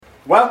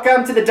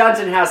Welcome to the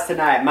Dungeon House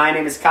tonight. My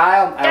name is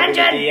Kyle. I will be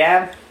the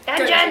DM.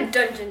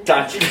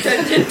 Dungeon.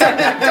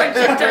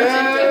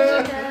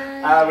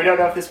 We don't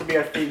know if this will be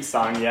our theme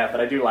song yet,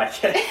 but I do like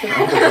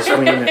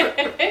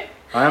it.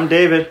 I'm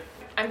David.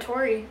 I'm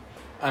Tori.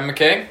 I'm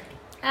McKay.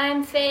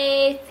 I'm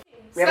Faith.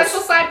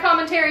 Special side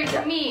commentary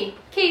from me,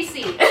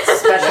 Casey.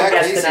 Special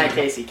guest tonight,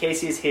 Casey.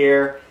 Casey is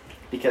here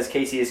because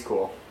Casey is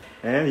cool.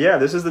 And yeah,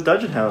 this is the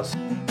Dungeon House.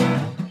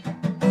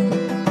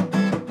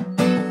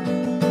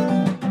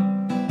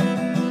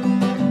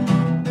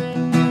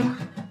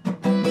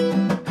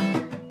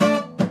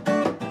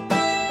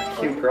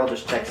 Girl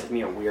just texted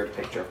me a weird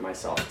picture of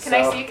myself. Can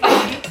I see?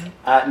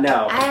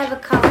 No. I have a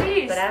comment,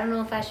 Please. but I don't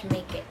know if I should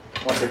make it.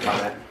 What's your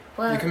comment?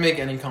 Well, You can make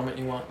any comment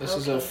you want. This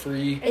is a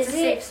free... It's a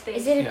safe space.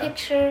 Is it a Yeah.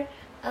 picture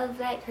of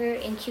like her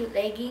in cute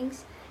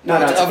leggings? No,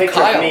 it's a Of picture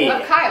Kyle. of me.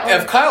 Of Kyle.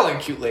 Of Kyle in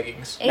cute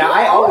leggings. Now,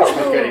 I always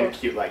look Ew. good in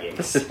cute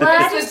leggings. Well,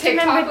 I This was just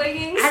TikTok remember.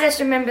 leggings. I just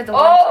remember the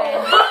one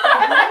time.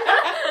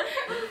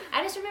 I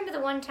just remember the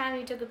one time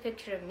you took a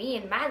picture of me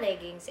in my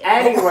leggings.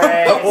 Anyways,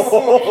 welcome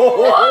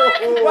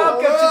to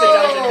the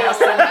Dungeon House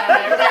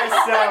tonight. We're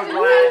so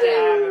glad to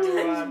have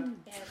everyone.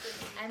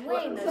 I'm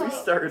wearing We're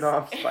those. starting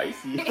off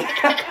spicy.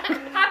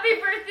 Happy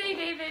birthday,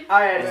 David. All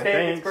right, it's Yeah,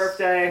 David's thanks.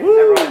 birthday.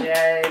 Woo. Everyone,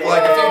 yay!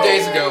 Like a few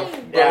days ago,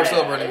 but Yeah. we're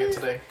celebrating it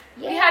today.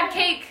 We had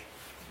cake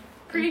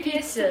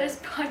previous to this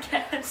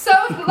podcast. So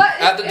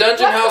At the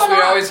Dungeon House, we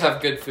always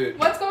have good food.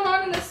 What's going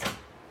on in this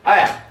Oh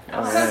yeah.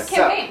 Alright.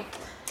 campaign?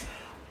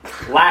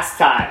 Last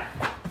time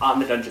on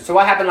the dungeon. So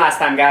what happened last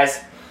time, guys?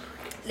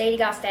 Lady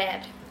got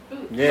stabbed.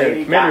 Yeah,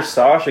 Lady Commander got-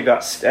 Sasha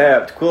got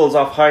stabbed. Quill is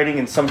off hiding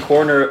in some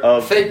corner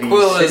of Fake the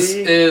Quill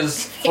city.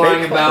 is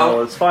flying Fake about.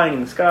 Quill is flying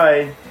in the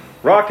sky.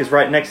 Rock is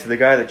right next to the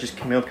guy that just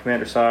killed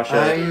Commander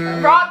Sasha.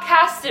 Rock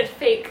casted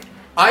fake.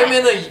 I'm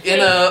in a What's his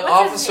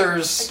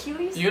officer's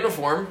Achilles?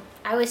 uniform.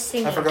 I was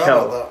singing. I forgot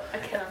Kel. about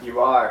Okay. You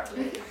are.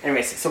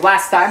 Anyways, so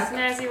last time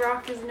Snazzy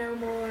Rock is no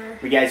more.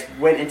 we guys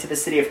went into the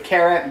city of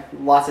Carrot.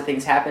 Lots of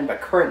things happened, but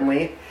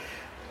currently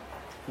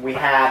we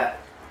have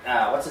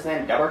what's his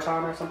name?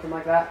 Deberton or something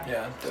like that. that.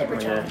 Yeah.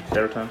 Deberton.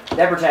 Deberton.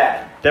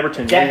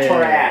 Deberton.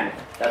 Debtoran.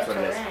 That's what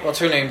it is. What's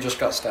her name? Just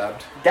got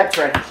stabbed.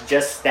 Debtoran has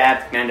just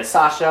stabbed Commander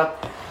Sasha.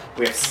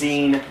 We have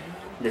seen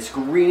this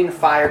green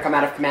fire come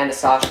out of Commander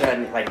Sasha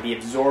and like be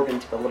absorbed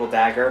into the little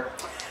dagger.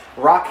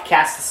 Rock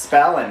casts a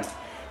spell and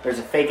there's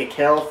a fake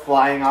Akel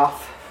flying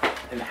off.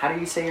 And how do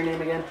you say your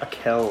name again?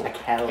 Akel.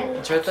 Akel.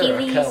 It's right there,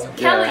 Achilles.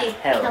 Kel. Kelly.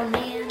 Akel.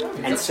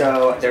 Man. And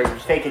so there's a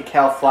fake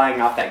Akel flying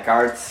off that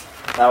guards.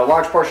 A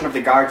large portion of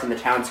the guards in the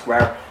town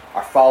square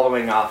are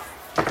following off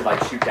to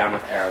like shoot down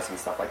with arrows and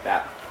stuff like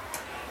that.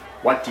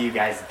 What do you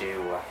guys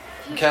do?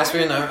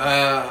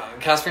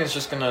 Caspian's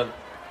just gonna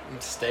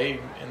stay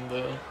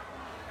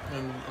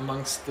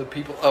amongst the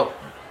people. Oh.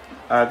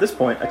 At this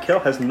point,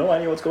 Akel has no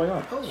idea what's going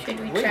on. Should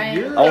we try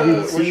and- All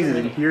he sees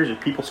and hears is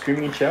people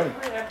screaming and shouting.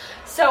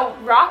 So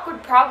Rock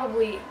would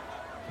probably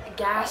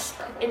gasp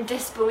in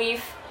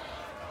disbelief,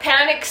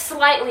 panic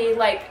slightly,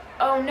 like,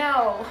 "Oh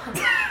no,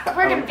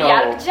 we're gonna be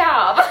out of a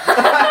job."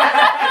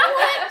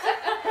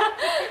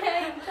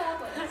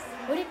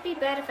 Would it be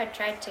bad if I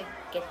tried to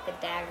get the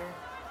dagger?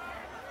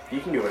 You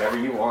can do whatever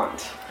you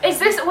want.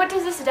 What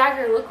does this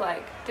dagger look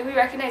like? Do we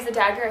recognize the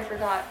dagger? I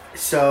forgot.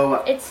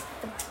 So It's.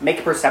 make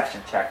a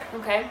perception check.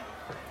 Okay.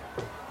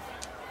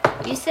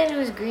 You said it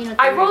was green. With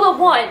I the- roll a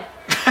 1.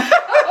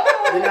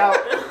 You know,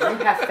 you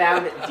have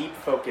found deep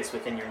focus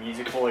within your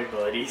musical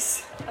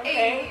abilities.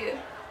 Okay.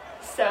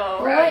 So.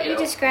 What you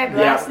described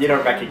last You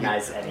don't time.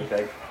 recognize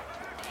anything.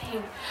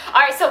 Dang.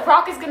 Alright, so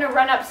Rock is gonna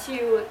run up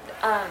to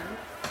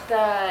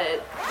the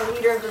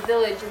leader of the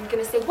village and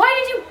gonna say, "Why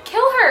did you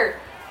kill her?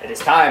 It is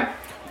time.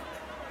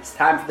 It's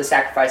time for the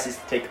sacrifices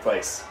to take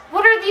place.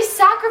 What are these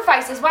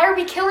sacrifices? Why are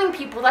we killing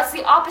people? That's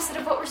the opposite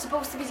of what we're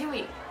supposed to be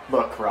doing."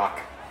 Look,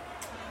 Rock.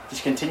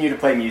 Just continue to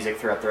play music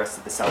throughout the rest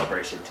of the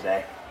celebration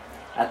today.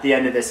 At the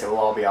end of this, it will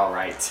all be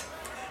alright.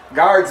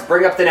 Guards,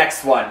 bring up the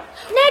next one.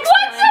 Next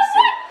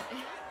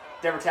one.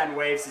 Debertan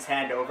waves his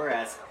hand over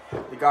as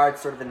the guard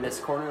sort of in this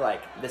corner,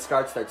 like, this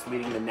guard starts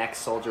leading the next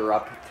soldier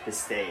up to the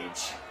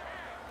stage.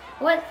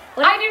 What?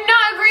 I do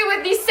not agree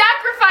with these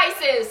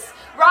sacrifices.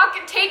 Rock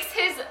takes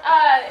his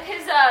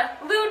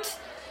lute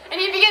and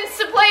he begins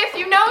to play a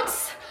few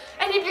notes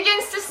and he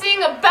begins to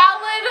sing a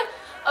ballad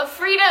of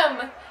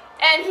freedom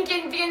and he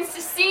begins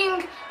to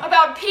sing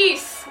about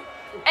peace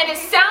and it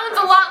sounds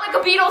a lot like a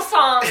Beatles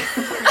song.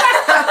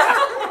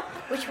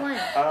 Which one?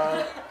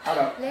 I don't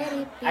know. Let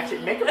it be. Actually,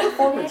 make a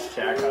performance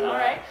check on All that.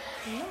 right.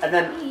 And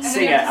then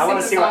sing you it. have to I want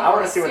to sing see the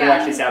what song. it Yeah.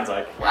 actually sounds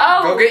like.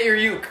 Oh, Go get your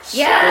uke.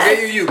 Yes! Go get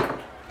your uke.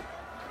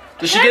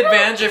 Does she get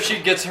advantage if she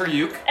gets her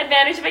uke?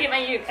 advantage if I get my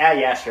uke.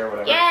 Yeah, sure,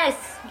 whatever. Yes.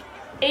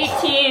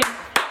 18.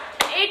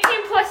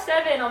 18 plus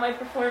 7 on my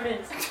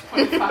performance.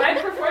 My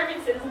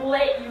performance is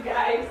lit, you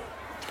guys.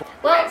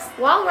 Well,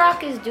 while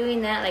Rock is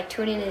doing that, like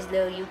tuning his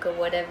little uke or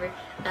whatever,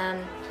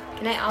 can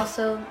I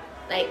also,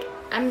 like,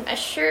 I'm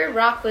sure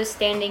Rock was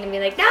standing and be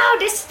like, "No,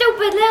 this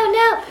stupid little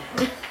no."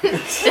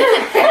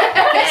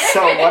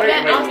 So what are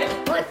Can I you?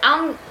 also- what-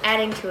 I'm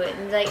adding to it.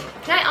 And like,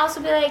 can I also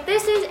be like,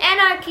 this is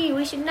anarchy.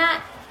 We should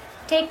not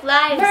take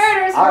lives.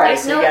 Murders. All right,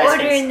 There's so no you guys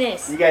order can, in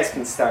this. You guys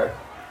can start.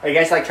 Are you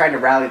guys like trying to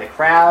rally the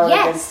crowd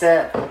Yes. against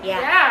it? Yeah.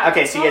 Yeah.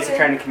 Okay, so you guys are totally.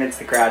 trying to convince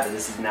the crowd that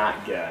this is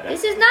not good.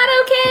 This is not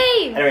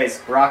okay.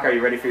 Anyways, Rock, are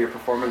you ready for your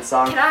performance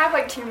song? Can I have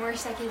like 2 more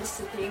seconds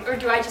to think, or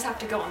do I just have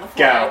to go on the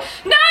fly? Go.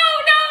 No, no,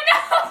 no.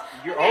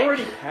 You're Okay.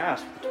 already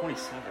past the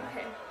 27.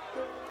 Okay.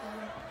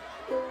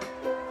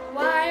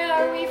 Why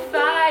are we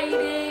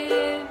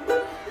fighting?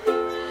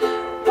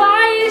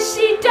 Why is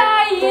she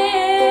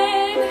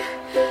dying?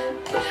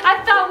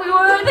 I thought we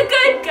were the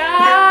good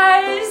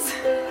guys,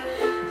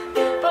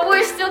 but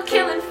we're still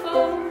killing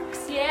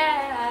folks,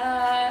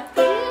 yeah.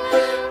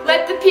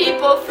 Let the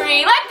people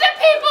free, let the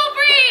people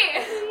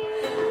free!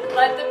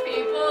 Let the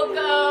people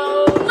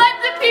go,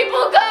 let the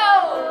people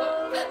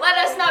go! Let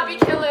us not be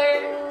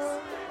killers.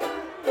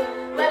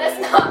 Let us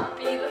not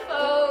be the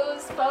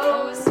foes,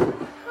 foes,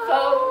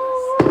 foes.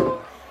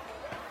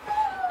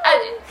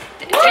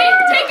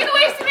 Take it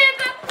away,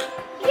 Samantha!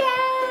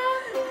 Yeah.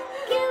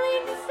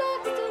 Killing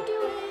sucks. Don't do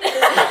it. I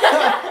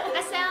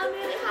sound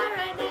really hot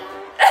right now.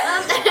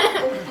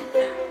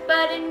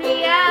 But in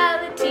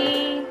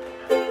reality,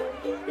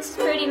 this is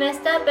pretty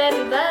messed up,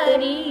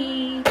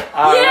 everybody.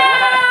 All right. Yeah!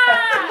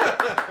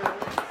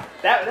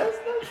 that was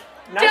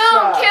nice Don't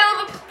job.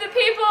 kill the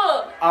people!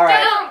 All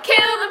right. Don't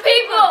kill the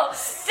people!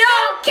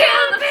 Don't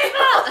kill the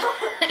people!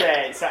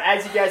 Okay, so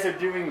as you guys are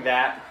doing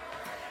that,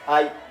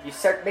 you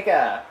start make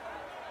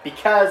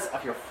because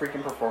of your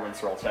freaking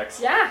performance roll checks.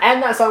 Yeah.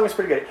 And that song was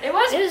pretty good. It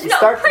was, It was- no,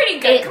 start- pretty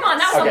good. it Come on,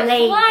 that was Okay. a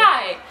slayed.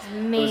 fly.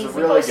 Amazing. It was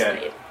really Close good.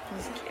 made.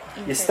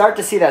 You start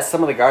to see that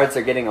some of the guards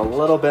are getting a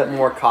little bit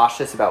more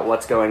cautious about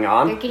what's going They're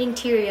on. getting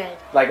teary-eyed.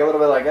 Like a little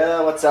bit like,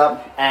 what's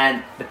up?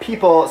 And the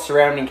people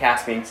surrounding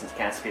Caspian, since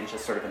Caspian's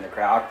just sort of in the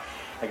crowd,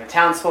 like the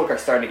townsfolk are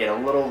starting to get a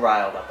little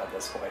riled up at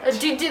this point.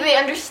 Do they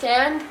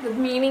understand the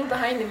meaning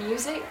behind the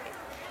music?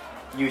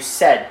 You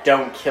said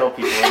don't kill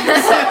people in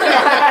this song.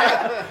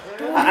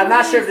 I'm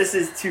not sure if this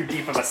is too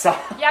deep of a song.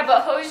 Yeah,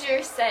 but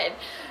Hosier said,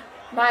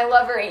 my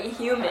lover ain't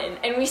human,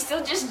 and we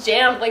still just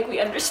jammed like we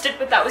understood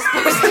what that was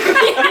supposed to be.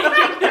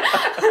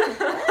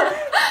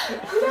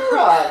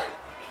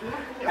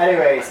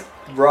 Anyways,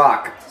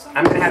 Rock,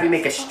 I'm gonna have you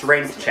make a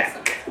strength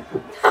check.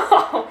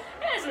 Oh,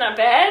 that's not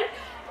bad.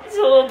 It's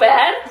a little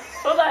bad.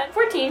 Hold on,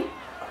 14.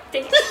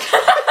 Dang it.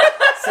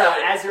 So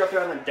as you're up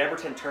there on the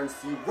Deberton turns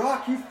to you,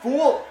 Rock, you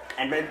fool!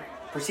 And then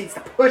proceeds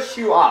to push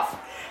you off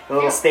the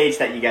little stage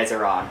that you guys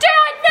are on. Dad,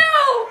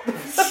 no!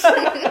 It's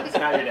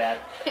not your dad.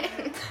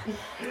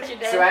 It's your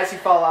dad. So as you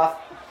fall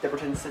off,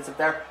 Deberton sits up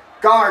there.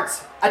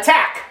 Guards,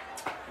 attack!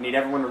 I need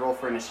everyone to roll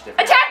for initiative.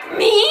 Attack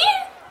me?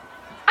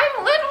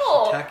 I'm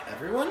little. Attack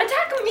everyone?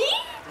 Attack me?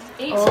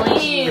 18 Oh,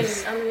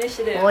 jeez. on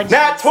initiative. Oh,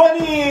 Nat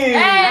 20!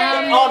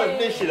 Hey! On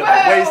initiative.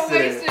 I Whoa,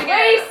 wasted it.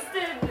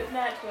 Wasted.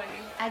 Not 20.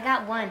 I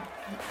got one.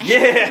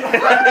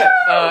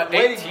 Yeah!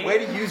 way, 18.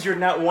 way to use your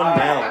Nat 1 All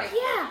now. right.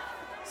 Yeah.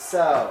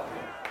 So,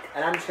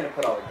 and I'm just gonna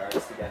put all the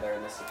guards together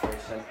in this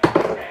situation.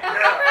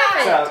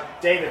 Alright. So,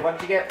 David, what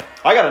did you get?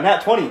 I got a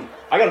Nat 20.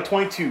 I got a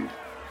 22.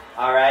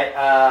 All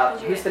right.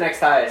 Who's the next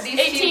highest? These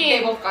 18. two,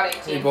 they both got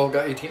 18. You both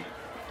got 18.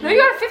 No, you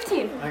got a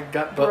 15. I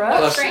got, but Bruh.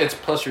 plus, Strength. it's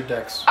plus your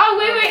dex. Oh,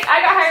 wait.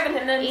 I got higher than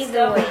him then. Either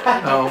still. way.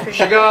 Oh,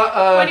 she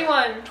got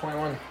 21.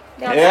 21.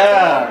 That's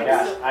Yeah.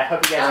 Yeah, I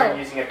hope you guys aren't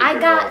using it for I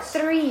good got rolls.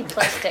 3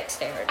 plus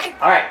dexterity.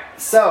 All right.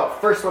 So,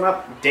 first one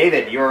up,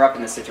 David. You're up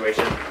in this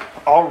situation.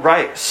 All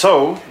right,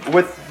 so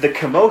with the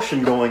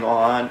commotion going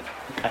on,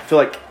 I feel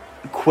like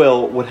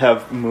Quill would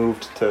have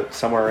moved to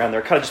somewhere around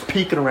there, kind of just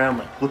peeking around,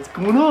 like, what's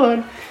going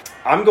on?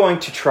 I'm going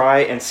to try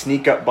and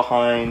sneak up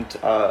behind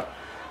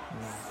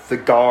the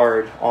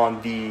guard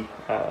on the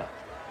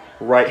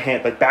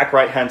back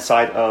right hand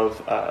side of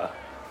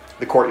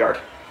the courtyard.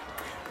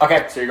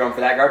 Okay, so you're going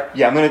for that guard.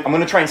 Yeah, I'm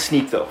gonna try and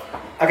sneak though.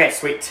 Okay,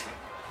 sweet.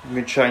 I'm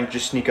gonna try and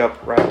just sneak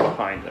up right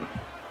behind them.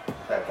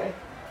 Okay.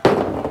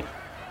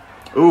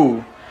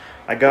 Ooh,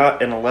 I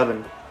got an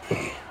 11.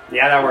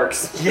 Yeah, that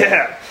works.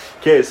 Yeah.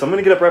 Okay, so I'm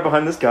gonna get up right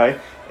behind this guy,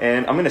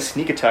 and I'm gonna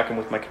sneak attack him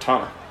with my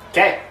katana.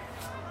 Okay.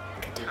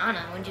 Katana,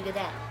 when'd you get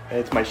that?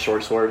 It's my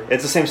short sword.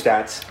 It's the same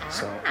stats.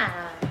 So,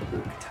 Ah.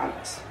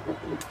 Katanas.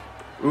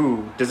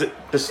 ooh, does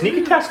sneak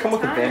attacks come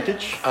with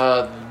advantage?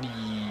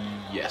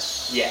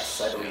 Yes.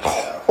 Yes, I believe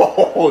so.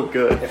 Oh,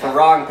 good. If we're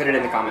wrong, put it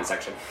in the comment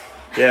section.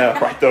 Yeah,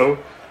 right though.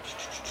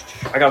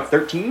 I got a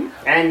 13.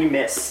 And you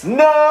miss.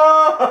 No,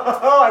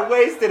 I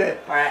wasted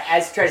it. All right,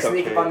 as you try to It's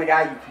sneak okay. up on the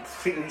guy, you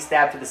completely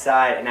stab to the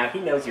side, and now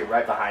he knows you're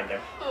right behind him.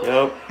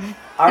 Yep.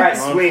 All right,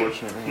 sweet.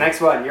 Unfortunately. Next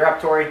one, you're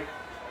up, Tori.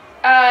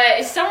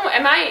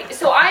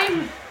 So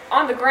I'm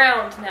on the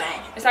ground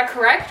now. Is that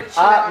correct?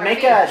 Make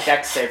a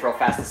dex save real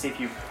fast to see if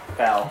you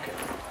fell.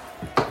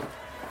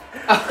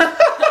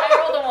 I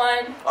rolled a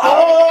 1.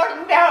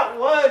 Oh, that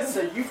was.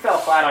 So you fell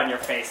flat on your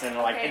face and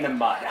like in the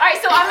mud. All right,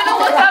 so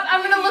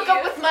I'm gonna look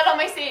up with mud on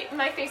my face,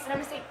 and I'm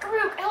gonna say,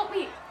 Garuk, help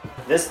me.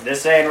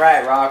 This ain't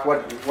right, Rock.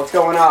 What's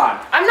going on?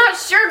 I'm not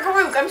sure,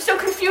 Garuk. I'm so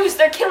confused.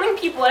 They're killing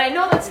people, and I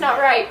know that's not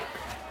right.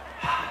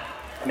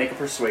 Make a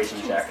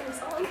persuasion check.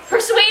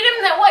 Persuade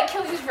him that what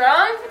kills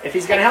wrong? If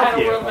he's gonna help What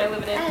kind you. of world am I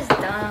living in?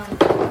 That's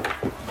dumb.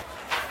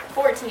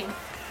 14.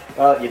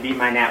 Well, you beat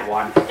my nat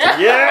 1.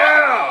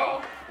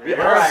 Yeah! All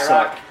right,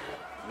 Rock.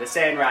 This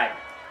ain't right.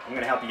 I'm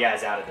gonna help you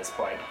guys out at this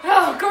point.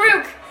 Oh,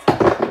 Garuk!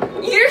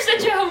 You're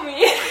such a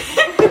homie.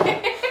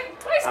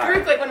 Why is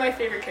Garuk like one of my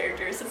favorite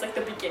characters since like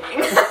the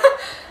beginning?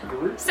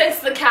 Since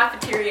the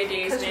cafeteria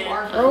days,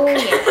 man. Oh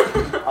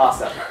yeah.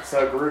 Awesome.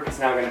 So Garuk is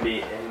now gonna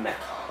be in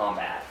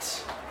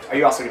combat. Are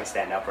you also gonna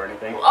stand up or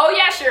anything? Oh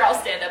yeah, sure, I'll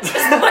stand up.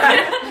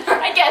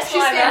 I guess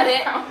while I'm at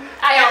it.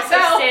 I also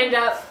stand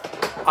up.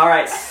 All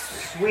right,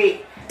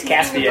 sweet.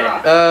 Caspian.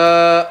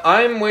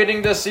 I'm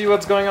waiting to see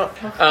what's going on.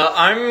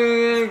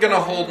 I'm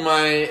gonna hold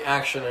my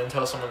action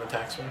until someone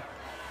attacks me.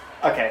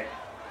 Okay.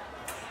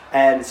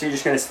 And so you're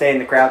just gonna stay in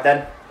the crowd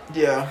then?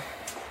 Yeah.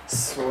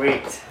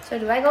 Sweet. So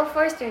do I go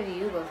first or do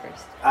you go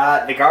first?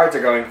 The guards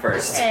are going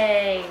first.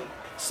 Hey.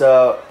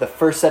 So the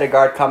first set of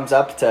guard comes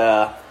up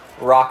to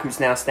Rock, who's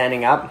now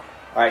standing up.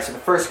 All right, so the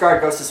first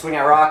guard goes to swing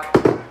at Rock.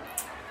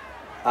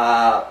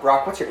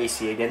 Rock, what's your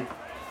AC again?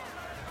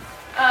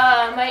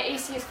 My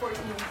AC is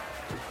 14.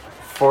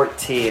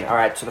 14. All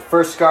right, so the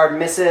first guard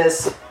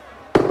misses.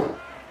 They're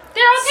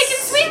all taking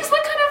swings.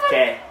 What kind of a...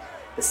 Okay.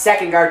 The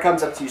second guard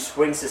comes up to you,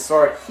 swings his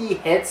sword. He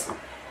hits,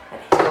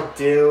 and he'll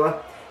do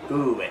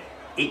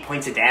 8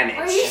 points of damage.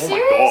 Are you Oh my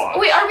serious? God.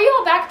 Wait, are we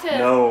all back to...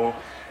 No.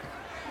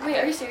 Wait,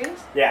 are you serious?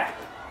 Yeah.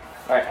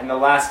 All right, and the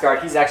last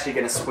guard, he's actually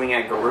going to swing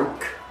at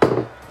Garuk.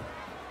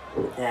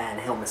 And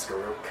he'll miss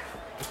Garuk.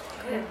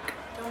 Good.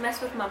 Don't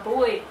mess with my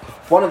boy.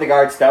 One of the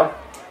guards, though,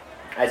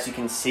 as you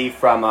can see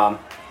from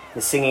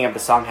the singing of the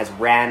song, has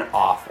ran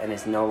off and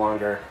is no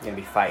longer going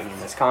to be fighting in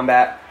this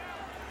combat.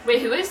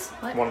 Wait, who is?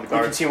 One of the You can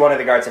guards. see one of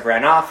the guards have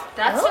ran off.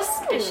 That's Oh.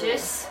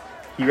 suspicious.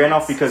 He ran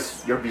off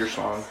because your beer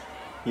song.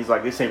 He's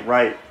like, this ain't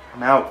right.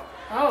 I'm out.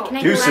 Oh. Can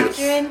I Deuces. go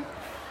after him?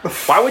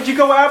 Why would you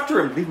go after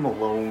him? Leave him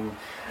alone.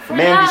 The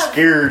man be Love.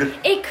 scared.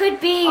 It could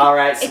be. All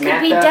right, It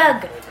could be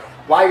Samantha. Doug.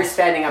 While you're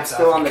standing up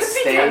still on the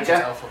stage, It's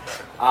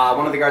alphabet.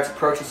 one of the guards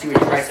approaches you and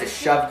tries to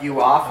shove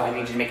you off. I need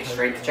you to make a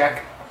strength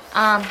check.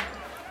 7.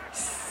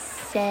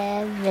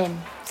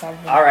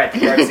 All right, the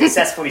guard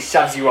successfully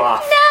shoves you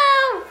off.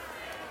 No!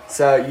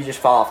 So you just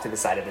fall off to the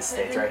side of the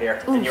stage right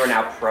here, and you are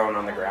now prone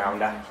on the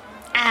ground.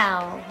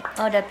 Ow.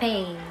 Oh, the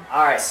pain.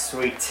 All right,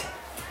 sweet.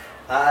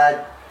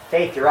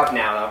 Faith, you're up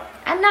now, though.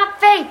 I'm not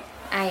Faith.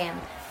 I am.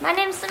 My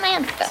name's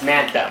Samantha.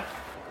 Samantha.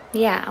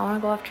 Yeah, I want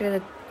to go after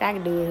the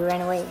bag dude who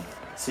ran away.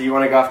 So you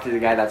want to go after the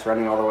guy that's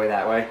running all the way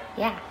that way?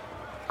 Yeah.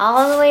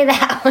 All the way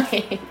that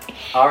way.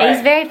 All right.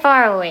 He's very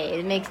far away.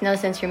 It makes no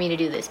sense for me to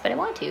do this, but I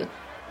want to.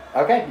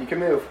 Okay, you can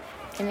move.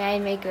 Can I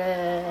make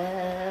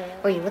a...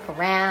 Wait, look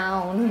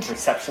around.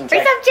 Reception check.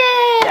 Reception!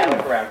 Yeah,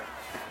 look around.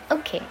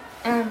 Okay.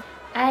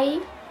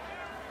 I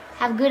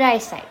have good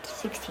eyesight.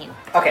 16.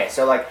 Okay,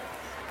 so like,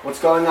 what's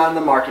going on in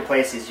the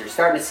marketplace is you're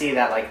starting to see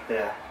that like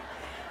the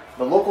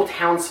local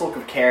townsfolk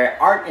of Carrot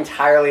aren't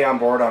entirely on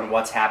board on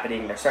what's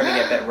happening. They're starting to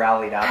get a bit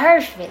rallied up.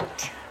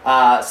 Perfect.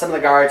 Some of the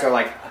guards are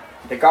like,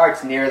 the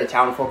guards near the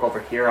townfolk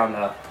over here on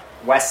the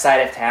west side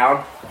of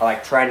town are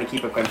like trying to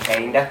keep it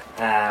contained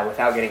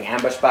without getting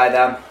ambushed by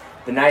them.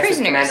 The Knights with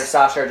Prisoners. Commander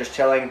Sasha are just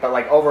chilling, but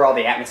like overall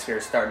the atmosphere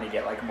is starting to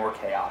get like more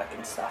chaotic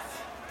and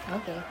stuff.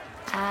 Okay.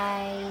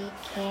 I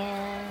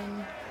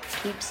can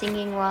keep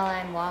singing while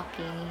I'm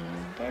walking.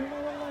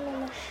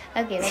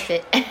 Okay, that's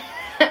it.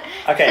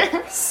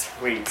 Okay,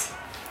 sweet.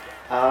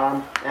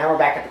 And we're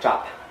back at the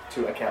top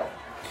to a kill.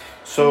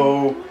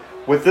 So,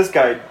 with this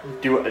guy,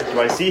 do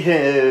I see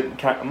him?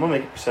 I'm gonna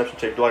make a perception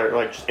check. Do I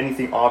like just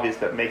anything obvious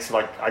that makes it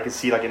like I can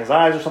see like in his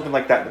eyes or something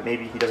like that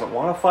maybe he doesn't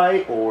want to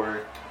fight or?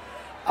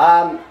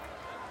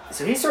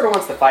 So he sort of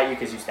wants to fight you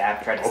because you tried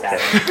to stab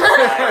Okay.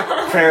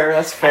 him. Fair.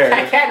 That's I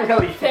fair. can't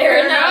really,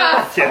 Fair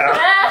enough.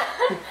 Yeah.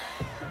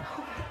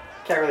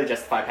 can't really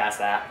justify past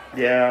that.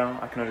 Yeah,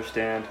 I can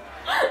understand.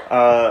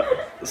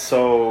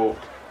 So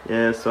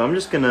I'm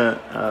just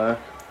gonna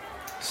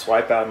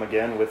swipe at him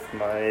again with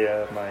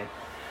my my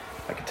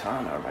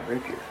katana or my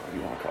rapier, whatever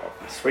you want to call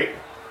it. Sweet.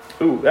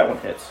 Ooh, that one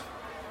hits.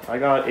 I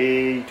got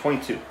a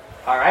 22.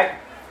 All right.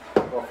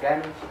 Roll for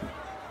damage.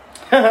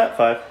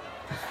 5.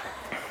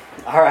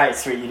 All right,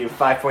 sweet. You do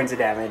 5 points of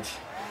damage.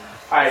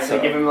 All right, so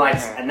give him like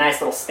a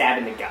nice little stab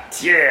in the gut.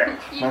 Yeah.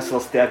 Nice little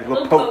stab,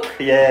 little Little poke. poke.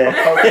 Yeah.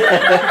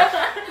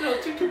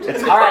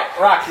 All right,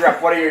 Rock, you're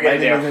up. What are you gonna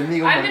do?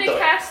 I'm gonna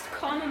cast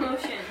Calm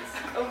Emotions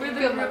over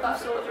the group of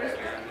soldiers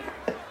around me.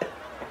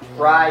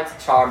 Try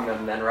to charm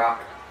them, then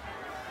Rock.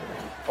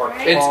 Or calm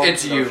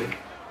It's you. emotion.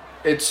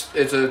 It's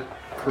a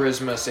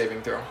charisma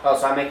saving throw. Oh,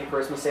 so I make a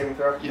charisma saving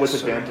throw. With Yes, sir.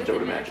 advantage, I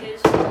would imagine.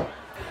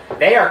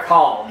 They are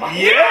calm. Yeah!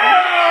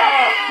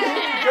 Here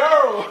we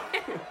go!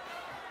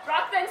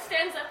 Rock then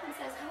stands up and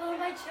says, "Hello,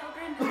 my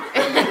children."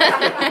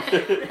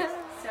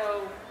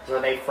 So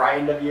Are they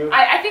frightened of you?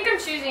 I think I'm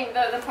choosing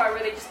the part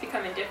where they just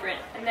become indifferent,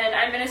 and then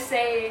I'm gonna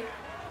say,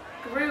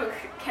 "Garuk,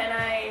 can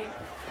I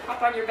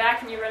hop on your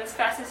back and you run as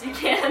fast as you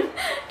can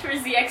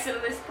towards the exit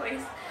of this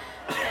place?"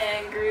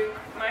 And Garuk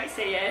might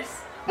say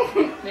yes.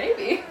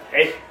 Maybe.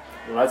 Hey,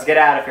 Let's get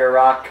out of here,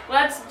 Rock.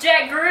 Let's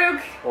jet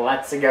Groog.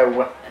 Let's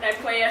go. And I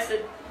play us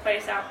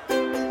out.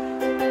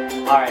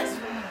 Alright.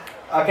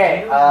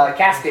 Okay,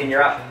 Caspian,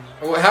 you're up.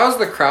 Well, how's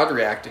the crowd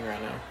reacting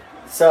right now?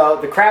 So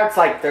the crowd's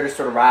like, they're just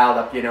sort of riled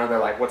up, you know, they're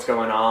like, what's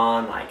going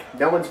on? Like,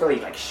 no one's really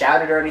like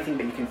shouted or anything,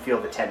 but you can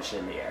feel the tension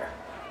in the air.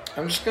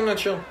 I'm just gonna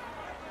chill.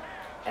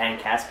 And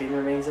Caspian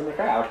remains in the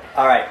crowd.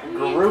 Alright, The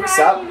Garuk's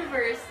entire up.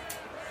 universe.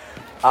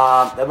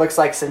 It looks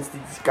like since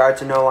these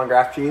guards are no longer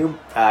after you,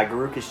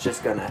 Garuk is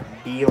just gonna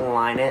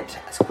beeline it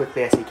as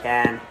quickly as he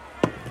can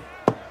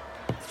to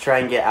try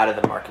and get out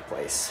of the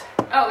marketplace.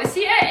 Oh, is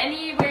he at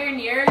anywhere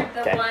near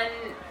the Okay. one?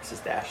 This is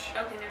Dash.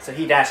 Okay, never. So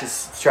he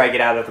dashes to try and get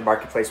out of the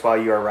marketplace while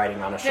you are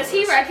riding on a shoulder. Does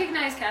he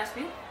recognize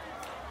Caspian?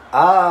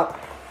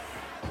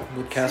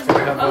 Would Casper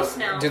have Close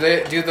now. Do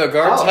the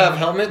guards Oh. have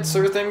helmets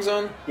or things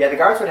on? Yeah, the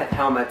guards would have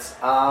helmets.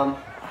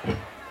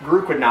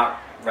 Garuk would not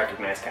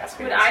recognize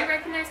Caspian. Would I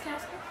recognize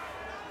Caspian?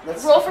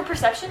 Let's, Roll for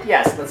perception.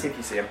 Yes, let's see if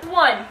you see him.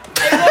 1.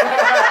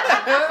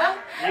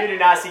 You do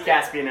not see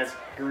Caspian as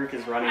Garuk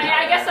is running.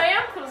 I guess I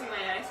am closing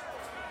my eyes.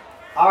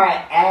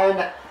 Alright,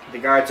 and the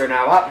guards are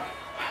now up.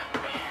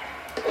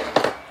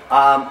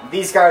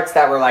 These guards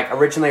that were like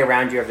originally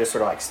around you have just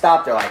sort of like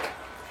stopped. They're like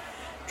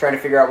trying to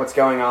figure out what's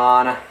going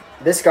on.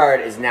 This guard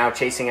is now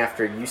chasing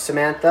after you,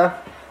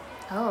 Samantha,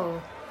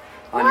 Oh.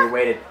 on your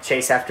way to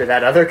chase after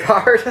that other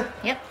guard.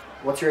 Yep.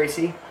 What's your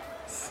AC?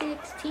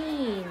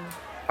 16.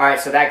 Alright,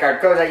 so that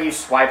guard goes at you,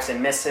 swipes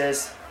and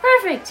misses.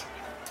 Perfect.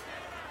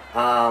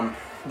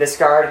 This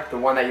guard, the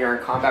one that you're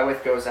in combat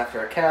with, goes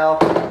after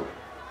Akel.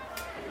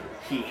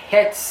 He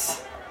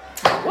hits.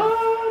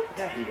 What?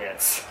 Yeah, he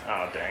hits.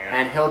 Oh, dang it.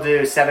 And he'll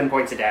do 7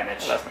 points of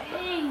damage. That's not bad.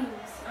 Dang,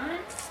 son.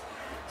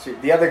 So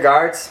the other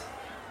guards,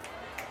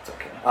 It's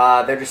okay.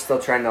 they're just still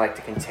trying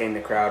to contain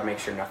the crowd, make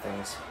sure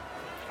nothing's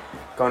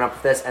going up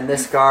with this. And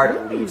this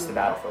guard leaves the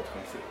battlefield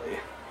completely.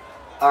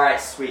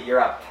 Alright, sweet, you're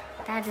up.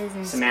 That is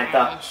in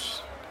Samantha. Spanish.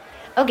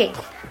 Okay.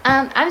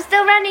 I'm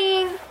still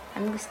running.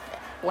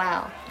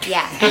 Wow.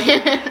 Yeah.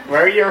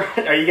 Where are you?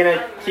 Are you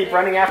gonna keep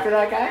running after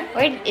that guy?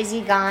 Where is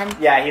he gone?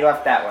 Yeah, he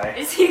left that way.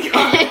 Is he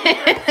gone?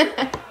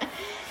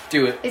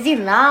 Do it. Is he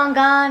long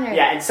gone or?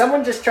 Yeah, and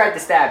someone just tried to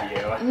stab you.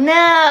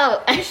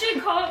 No. You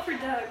should call out for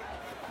Doug.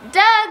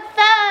 Doug,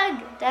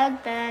 Thug.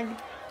 Doug, Thug.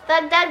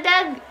 Thug, Doug,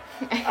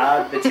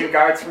 Doug. The two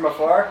guards from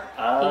before?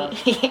 Wait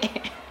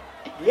a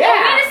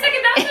Yeah!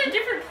 second, that was in a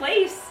different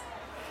place.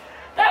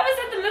 That was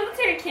at the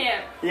military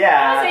camp.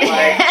 Yeah, Was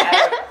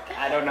it?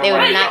 I don't know They why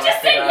would Wait, you you not-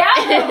 just said yeah,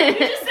 though. You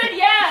just said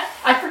yeah.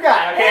 I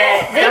forgot,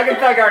 okay. Doug and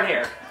Thug aren't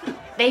here.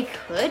 They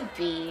could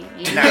be.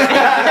 You No.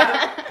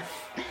 know.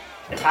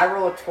 If I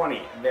roll a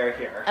 20, they're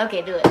here.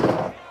 Okay, do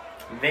it.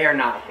 They're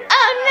not here.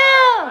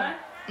 Oh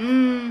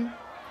no!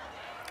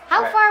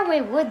 How Right. far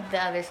away would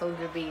the other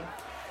soldier be?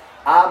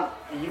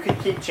 You could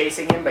keep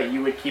chasing him, but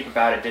you would keep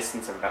about a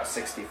distance of about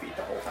 60 feet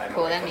the whole time.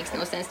 Cool, away that from makes him.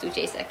 no sense to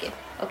chase that kid.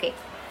 Okay.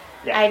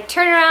 Yeah. I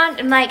turn around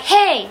and I'm like,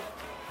 hey!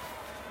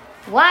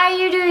 Why are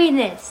you doing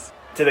this?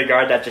 To the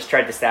guard that just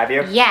tried to stab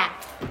you? Yeah.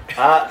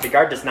 The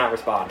guard does not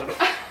respond.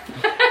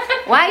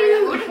 Why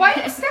you Why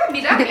did you stab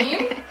me that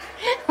mean?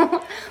 Why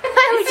would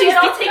You you see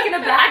it all taken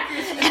aback.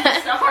 You're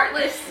just so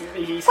heartless.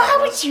 He's Why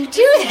harmless. would you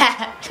do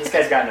that? This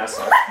guy's got no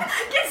soul.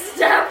 Get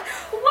stabbed.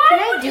 Why Can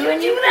I would do you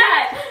anything? do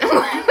that?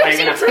 Why would Are you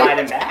gonna fight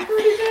him back?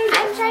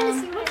 I'm trying to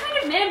see What kind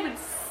of man would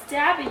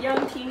stab a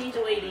young teenage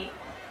lady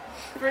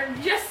for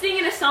just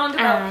singing a song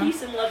about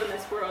peace and love in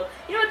this world?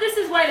 You know what? This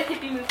is why the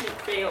hippie movement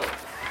failed.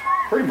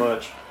 Pretty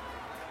much.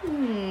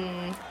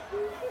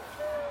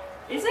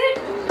 Is it?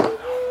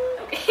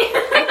 Okay.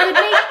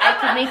 I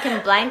could make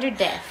him blind or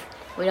deaf.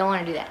 We don't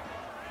want to do that.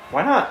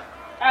 Why not?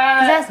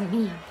 Because that's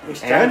mean.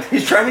 And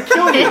he's trying to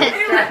kill you.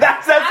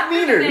 that's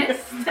meaner.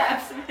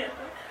 Stab Samantha.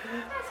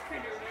 That's kind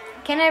of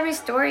weird. Can I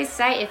restore his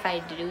sight if I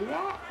do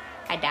that?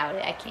 I doubt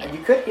it. I can't.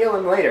 You could heal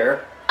him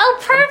later. Oh,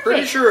 perfect!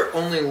 Pretty sure it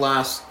only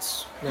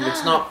lasts. Like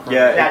it's not.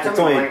 Yeah, Yeah, it's it's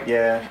only, only-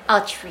 yeah.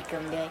 I'll trick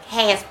him. Be like,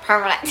 hey, it's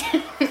permanent.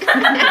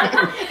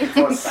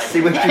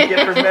 See what you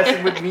get for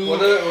messing with me. What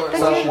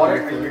So what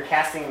are you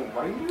casting?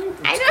 What are you?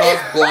 I It's know. called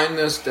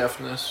blindness,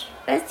 deafness.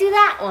 Let's do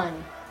that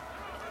one.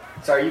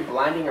 So are you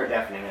blinding or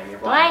deafening him? You're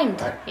Blind.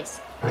 blinding, right?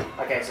 Yes.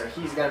 Okay, so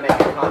he's gonna make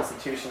a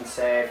Constitution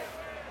save,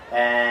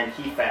 and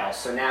he fails.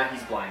 So now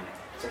he's blinded.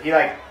 So he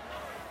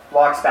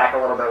walks back a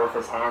little bit with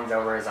his hands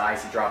over his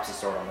eyes. He drops his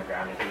sword on the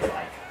ground, and he's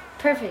like,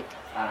 Perfect.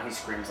 I don't know, he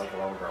screams like a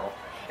little girl.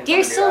 Can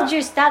Dear someone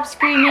do soldier, stop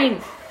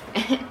screaming.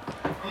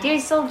 Dear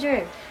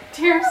soldier.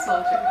 Dear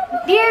soldier.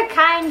 Dear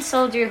kind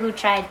soldier who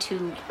tried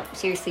to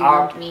seriously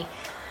wound me.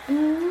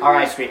 that? All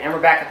right, sweet. And we're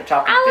back at the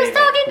top of I was David.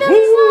 talking to the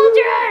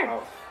soldier.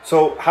 Oh,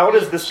 So, how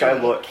does this guy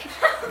look?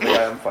 The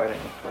guy I'm fighting.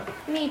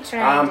 Me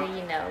trying to,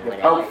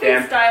 whatever. oh, All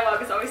damn. this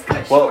dialogue is always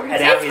cut Well, short.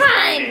 and now It's he's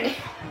fine. bleeding.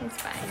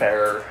 It's fine.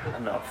 Fair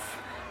enough.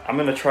 I'm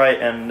gonna try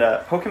and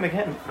poke him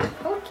again.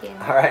 Okay.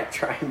 All right,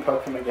 try and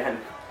poke him again.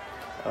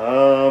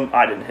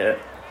 I didn't hit.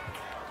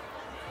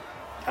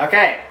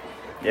 Okay.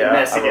 Yeah,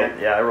 Miss I again.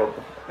 rolled, yeah, I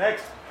rolled.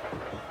 Next.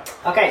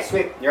 Okay,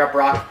 sweet. You're up,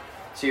 Brock.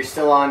 So you're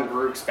still on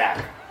Garuk's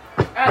back.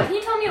 Can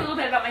you tell me a little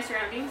bit about my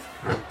surroundings?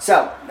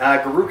 So,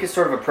 Garuk is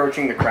sort of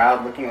approaching the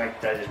crowd, looking like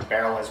to just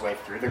barrel his way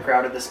through the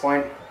crowd at this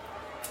point.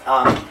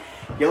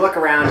 You look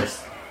around,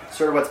 just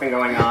sort of what's been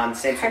going on,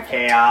 same sort of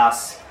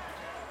chaos.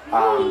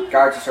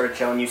 Guards are sort of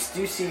chilling. You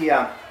do see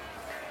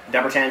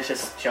Debertan's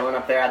just chilling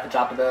up there at the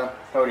top of the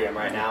podium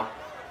right now.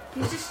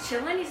 He's just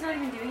chilling. He's not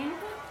even doing anything.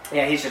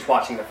 Yeah, he's just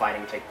watching the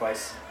fighting take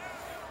place.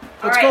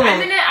 All right,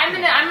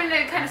 I'm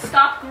gonna kind of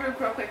stop Garuk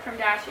real quick from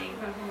dashing,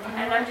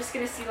 and I'm just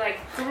gonna see like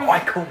Garuk. Oh, I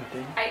called it,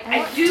 dude.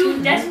 I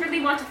do desperately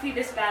want to flee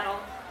this battle,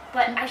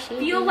 but I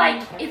feel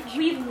like if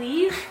we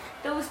leave,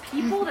 those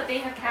people that they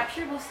have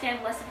captured will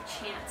stand less of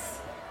a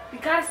chance. We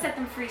gotta set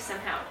them free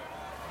somehow.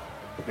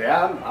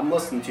 Yeah, I'm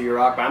listening to you,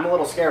 Rock, but I'm a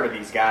little scared of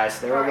these guys.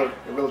 They're a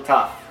little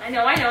tough. I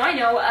know.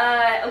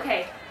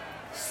 Okay,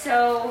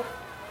 so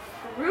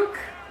Garuk.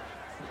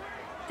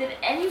 Did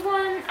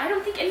anyone? I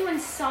don't think anyone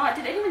saw.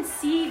 Did anyone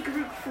see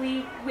Garuk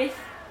flee with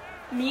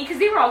me? Because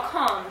they were all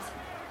calmed.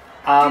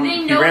 Do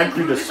they know that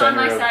Garuk is on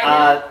my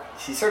side?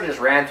 He sort of just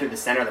ran through the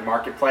center of the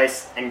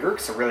marketplace, and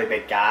Garuk's a really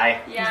big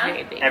guy. Yeah.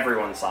 Very big.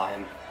 Everyone saw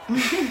him.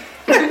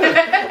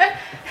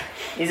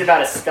 He's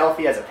about as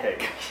stealthy as a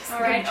pig.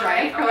 All right.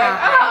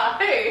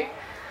 Hey.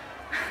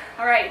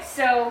 All right.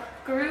 So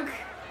Garuk,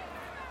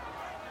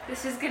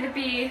 this is gonna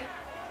be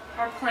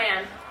our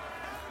plan.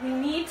 We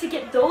need to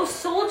get those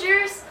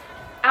soldiers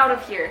out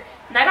of here.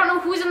 And I don't know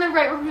who's in the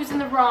right or who's in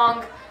the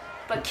wrong,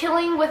 but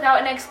killing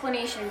without an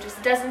explanation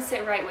just doesn't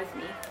sit right with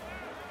me.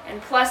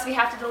 And plus, we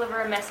have to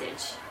deliver a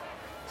message.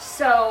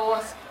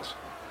 So,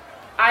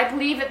 I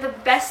believe that the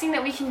best thing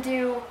that we can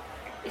do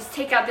is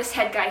take out this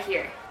head guy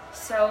here.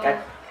 So, Okay.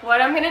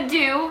 what I'm gonna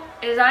do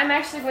is I'm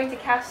actually going to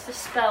cast a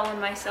spell on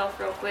myself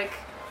real quick.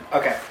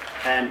 Okay,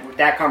 and with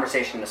that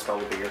conversation, the spell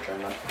will be your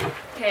turn then.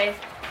 Okay,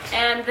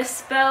 and the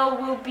spell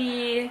will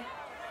be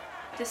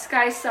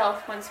Disguise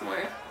Self once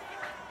more.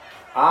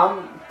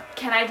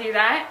 Can I do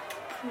that?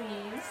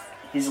 Please.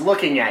 He's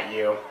looking at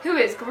you. Who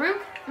is? Garuk?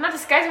 I'm not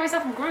disguising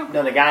myself from Garuk.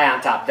 No, the guy on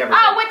top, Deborah.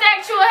 Oh, what the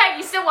actual heck?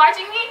 You still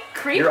watching me?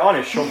 Creep? You're on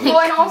his shoulder. Well,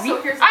 and also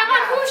here's I'm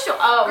on whose show?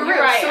 Oh, Garuk,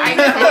 you're right. so I'm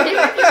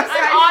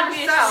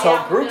obviously.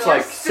 So Group's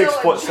like still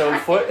 6 foot, a 7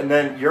 giant. foot, and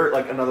then you're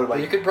like another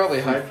like You could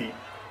probably 3 hide feet.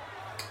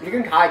 You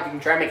can hide. You can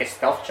try and make a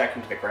stealth check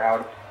into the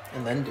crowd.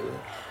 and then do it.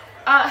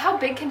 How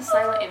big can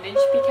Silent Image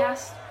be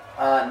cast?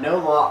 No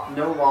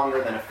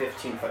longer than a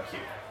 15-foot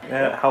cube.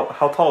 Yeah,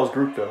 how tall is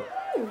Group though?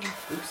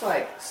 Looks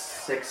like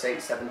 6'8",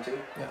 7'2".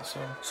 Yeah, so.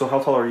 So how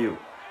tall are you?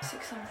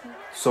 6 something.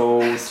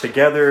 So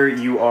together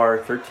you are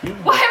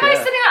 13? Why am I Yeah.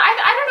 sitting on?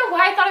 I don't know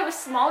why I thought it was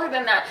smaller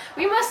than that.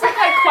 We must look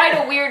like quite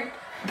a weird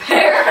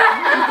pair.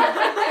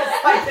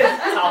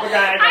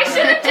 I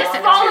should have just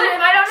followed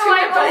him. I don't know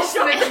why I'm on his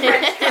shoulders. I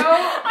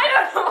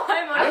don't know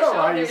why I'm on I his don't know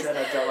why you shoulders. said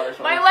that, Joe, on his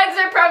My shoulders. legs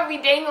are probably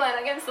dangling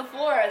against the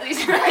floor, at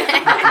least right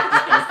now.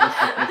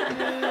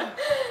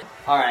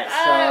 All right,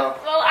 so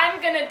Well, I'm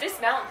gonna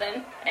dismount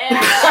then. And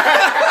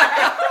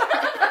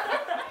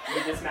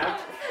you dismount.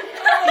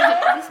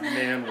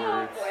 Man oh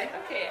words. boy.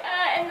 Okay.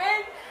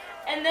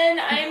 And then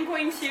I'm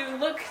going to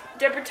look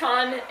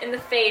Debertan in the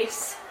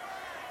face,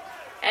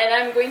 and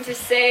I'm going to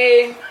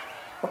say,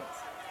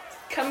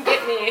 "Come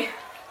get me."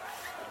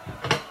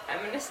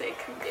 I'm gonna say,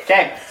 "Come get me."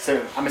 Okay,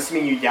 so I'm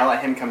assuming you yell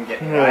at him, "Come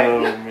get me!"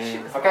 Oh Right?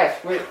 man. Okay,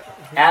 wait.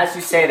 As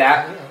you say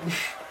that,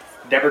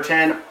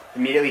 Debertan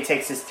immediately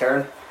takes his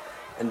turn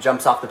and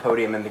jumps off the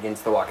podium and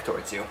begins to walk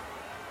towards you.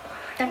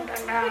 Dun,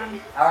 dun, dun.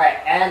 All right,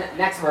 and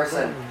next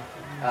person.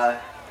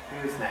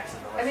 Who's next?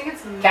 on the I list? think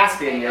it's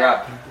Caspian, you're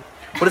up.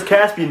 What does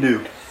Caspian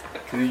do?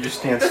 Does he just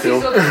stand Does he still?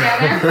 still just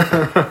stand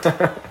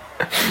there?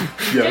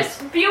 Yes.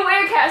 Just be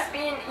aware,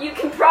 Caspian. You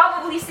can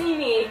probably see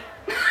me.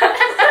 The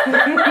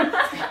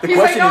He's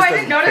like, question no, is, I does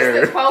didn't he notice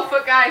care? the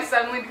 12-foot guy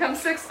suddenly becomes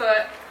 6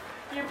 foot.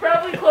 You're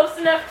probably close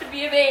enough to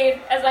be of aid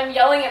as I'm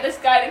yelling at this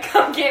guy to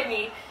come get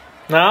me.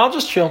 No, I'll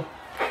just chill.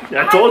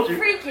 Yeah, I told I'm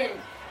you. freaking.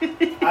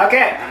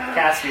 Okay,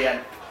 Caspian.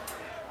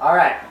 All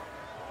right.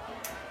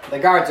 The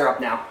guards are up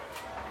now.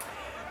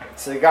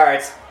 So the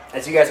guards,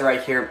 as you guys are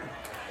right here,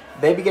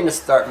 they begin to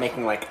start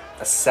making like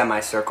a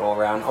semicircle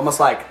around, almost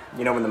like,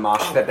 you know, when the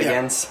mosh pit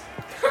begins.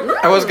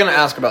 I was gonna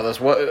ask about this.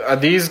 What are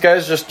these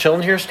guys just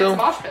chilling here still?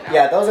 Mosh pit now.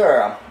 Yeah, those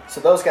are, so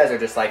those guys are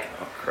just like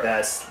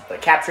the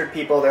captured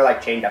people. They're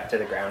like chained up to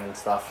the ground and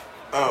stuff.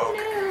 Oh.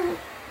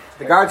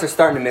 The guards are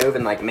starting to move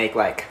and like make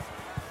like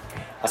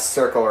a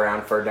circle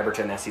around for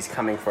Debertan as he's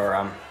coming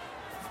for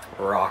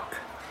Rock.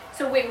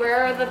 So wait,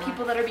 where are the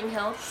people that are being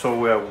held? So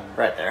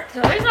Right there.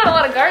 So there's not a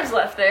lot of guards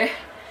left there.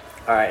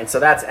 All right, and so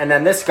that's, and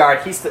then this guard,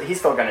 he's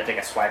still gonna take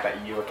a swipe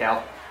at you,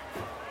 Cal.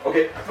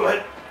 okay, go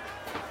ahead.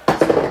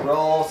 So he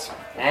rolls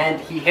and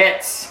he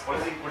hits. What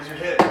is your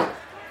hit?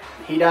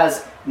 He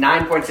does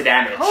 9 points of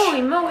damage.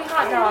 Holy moly,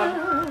 hot dog.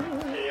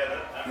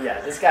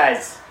 Yeah, this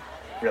guy's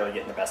really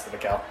getting the best of the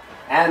kill.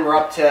 And we're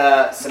up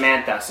to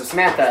Samantha. So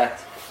Samantha,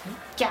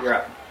 you're Yeah.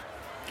 up.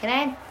 Can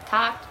I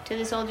talk to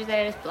the soldier that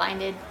I just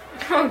blinded?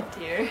 Oh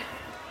dear.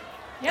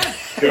 Yeah.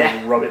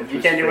 Yeah, Rub it into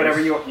you his can do whatever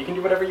face. you can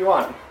do whatever you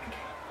want.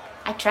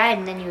 I tried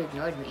and then you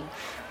ignored me.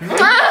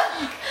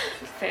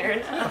 Fair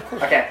enough.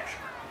 Okay,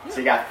 so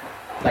you got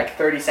like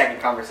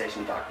 30-second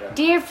conversation talk to him.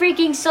 Dear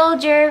freaking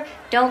soldier,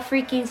 don't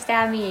freaking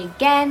stab me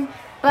again,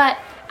 but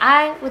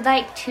I would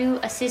like to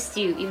assist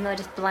you, even though I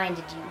just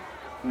blinded you.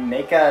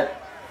 Make a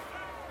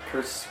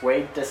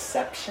persuade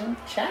deception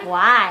check? I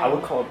Why?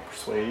 would call it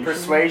persuasion.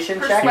 Persuasion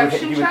check?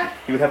 Persuasion check?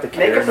 He would have to Make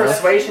care a enough.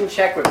 persuasion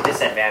check with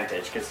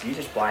disadvantage, because you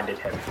just blinded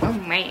him. Oh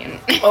man.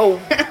 Oh,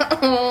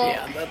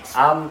 Yeah, that's.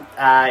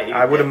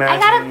 I would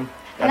imagine.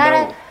 I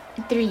got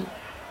a 3.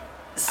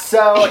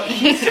 So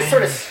he's just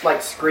sort of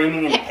like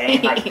screaming in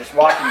pain, like just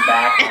walking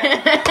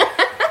back.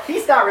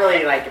 He's not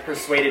really like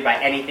persuaded by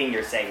anything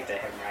you're saying to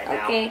him right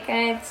now. Okay,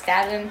 can I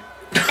stab him?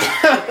 I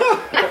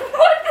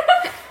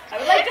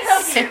would like to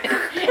help you.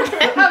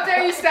 How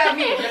dare you stab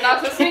me? You're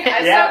not listening? I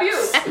Yeah, stab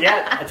you.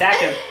 yeah, attack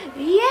him.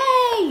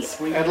 Yay!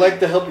 Swing. I'd like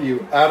to help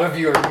you out of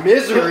your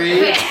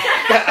misery.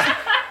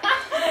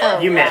 Oh,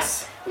 You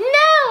miss. No!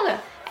 I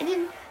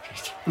didn't.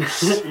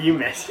 You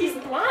miss. He's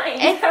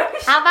blind.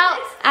 How about?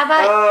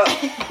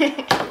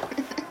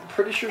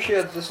 Pretty sure she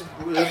has this. Does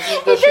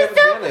It's she have just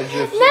so- advantage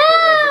if No!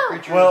 the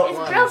creature Well, is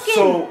blind? broken.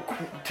 So,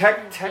 tech.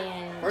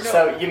 Or no.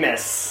 So you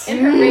miss. In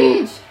her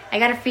rage. I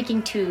got a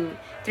freaking 2.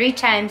 3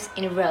 times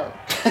in a row.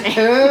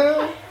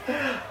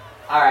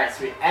 All right,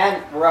 sweet.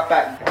 And we're up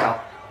at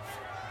Cal.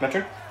 My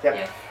turn. Yep.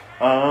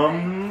 Yeah.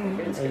 I'm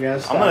I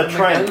guess gonna stab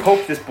try him and again.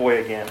 poke this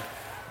boy again,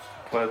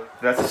 but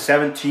that's a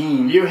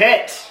 17. You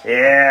hit.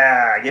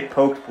 Yeah, I get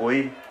poked,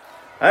 boy.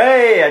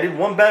 Hey, I did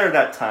one better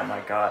that time. I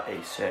got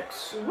a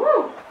 6.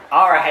 Woo!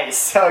 All right,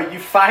 so you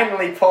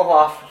finally pull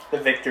off the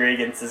victory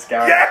against this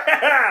guy.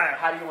 Yeah!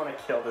 How do you want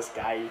to kill this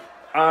guy?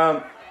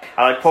 I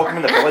like poke him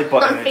in the belly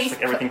button and it's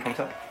like everything comes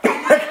out.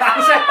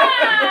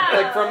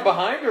 Like from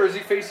behind, or is he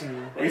facing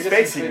you? He's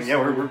facing me. Yeah,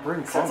 we're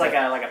in Sounds like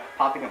a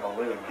popping a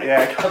balloon. Right?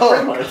 Yeah,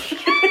 pretty much.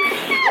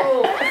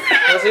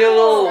 Does he a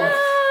little?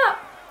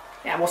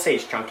 Yeah, we'll say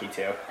he's chunky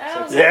too.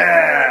 So it's-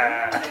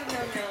 Yeah.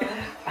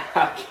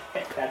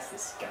 Okay, that's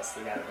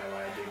disgusting. I don't know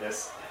why I do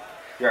this.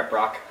 You're up,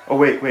 Brock. Oh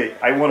wait.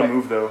 I want to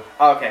move though.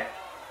 Oh, okay.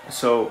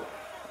 So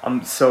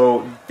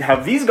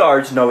have these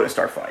guards know to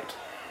start fight,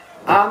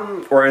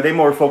 or are they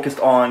more focused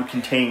on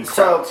containing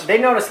So crowds? they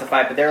notice the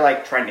fight, but they're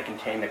like trying to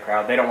contain the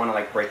crowd. They don't want to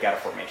like break out of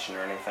formation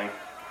or anything.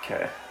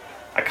 Okay.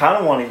 I kind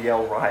of want to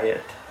yell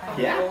riot,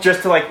 Yeah.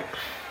 just to like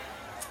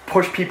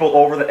push people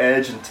over the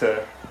edge and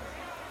to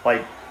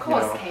like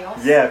Cause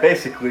chaos. Yeah,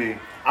 basically.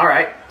 All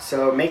right.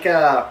 So make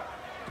an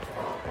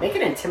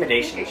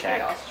intimidation check.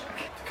 Chaos.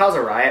 To cause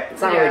a riot.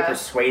 It's not really Yeah.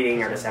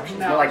 persuading or deception.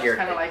 It's No, more like it's you're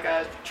kind of like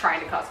a trying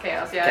to cause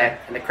chaos. Yeah. okay.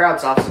 And the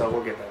crowd's off, so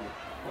we'll give them.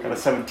 Got a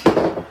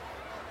 17.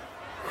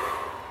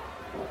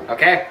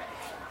 Okay.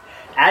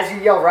 As you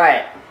yell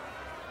riot,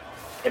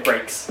 it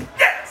breaks.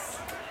 Yes.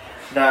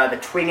 The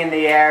twing in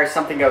the air,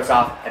 something goes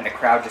off, and the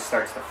crowd just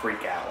starts to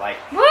freak out. Like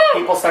Woo!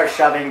 people start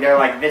shoving. They're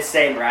like, "This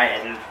ain't right,"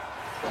 and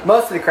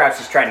most of the crowd's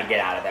just trying to get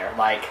out of there.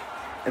 Like,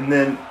 And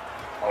then,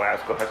 oh,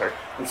 let's go ahead. Sorry.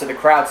 and so the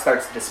crowd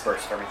starts to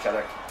disperse from each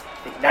other.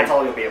 That's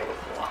all you'll be able to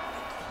pull off.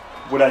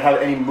 Would I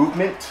have any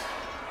movement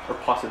or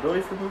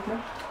possibility for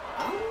movement?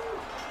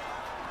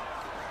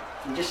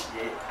 You just,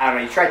 I don't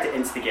know. You tried to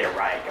instigate a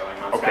riot going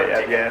on, so Okay, that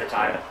would take yeah, up the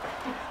time.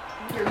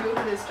 Your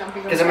movement is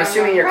jumping. Because I'm around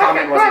assuming like, your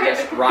comment wasn't riot,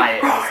 just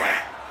riot. It was like,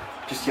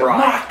 Just yell, Right.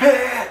 knock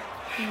pit!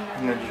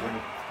 And then just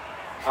run.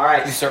 all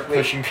right. You start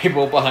pushing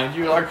people behind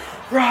you, like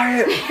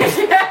Riot!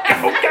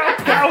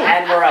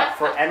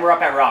 And we're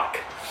up at Rock.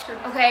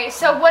 Okay,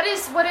 so what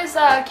is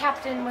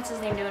Captain? What's his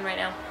name doing right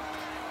now?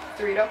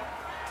 Dorito.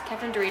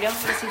 Captain Dorito.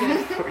 What is he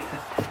doing?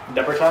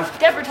 Debreton?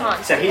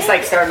 Debreton. So he's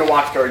like starting to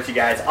walk towards you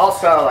guys.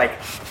 Also, like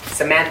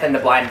Samantha and the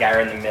blind guy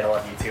are in the middle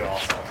of you two.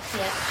 Also.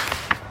 Yeah.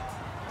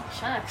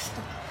 Shucks.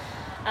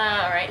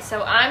 All right,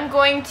 so I'm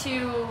going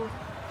to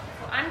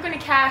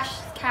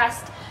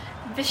cast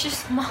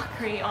vicious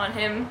mockery on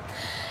him,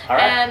 All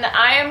right. and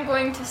I am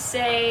going to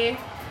say,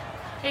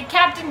 "Hey,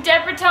 Captain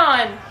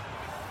Debreton,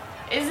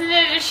 isn't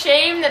it a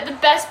shame that the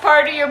best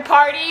part of your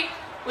party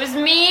was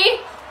me,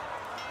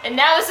 and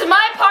now it's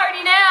my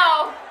party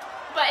now?"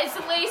 But it's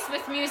laced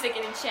with music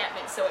and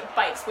enchantment, so it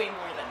bites way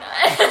more than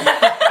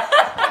that.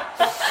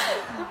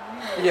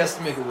 he has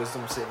to make a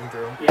wisdom saving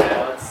throw.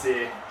 Yeah. Let's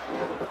see.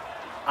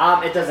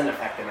 It doesn't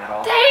affect him at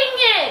all. Dang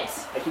it!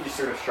 Like he just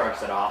sort of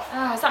shrugs it off.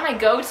 Oh, is that my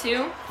go-to?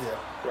 Yeah.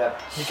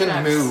 Yep. He can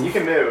Shucks. move. You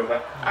can move.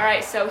 All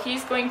right, so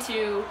he's going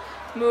to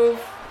move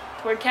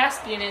toward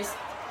Caspian. Is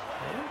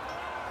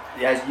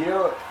Yeah. You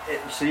know.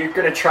 So you're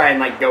gonna try and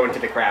like go into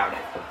the crowd.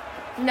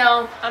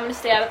 no, I'm gonna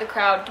stay out of the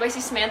crowd. Do I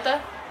see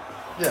Samantha?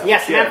 Yeah.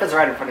 Samantha's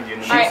right in front of you.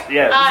 In the All right,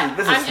 yeah,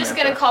 this is I'm just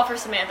Samantha. gonna call for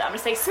Samantha. I'm gonna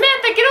say,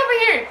 Samantha, get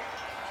over here.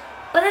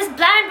 But this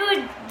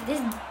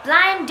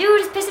blind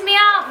dude is pissing me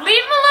off.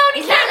 Leave him alone. He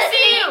He's not can't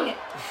see you. listening.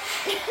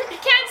 He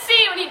can't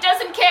see you, and he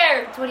doesn't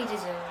care. That's what he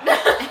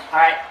deserves. All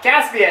right,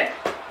 Caspian.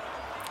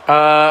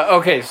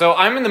 Okay, so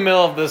I'm in the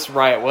middle of this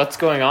riot. What's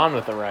going on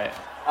with the riot?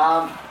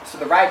 So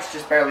the riot's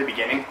just barely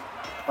beginning,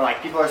 but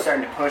like people are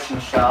starting to push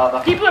and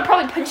shove. People are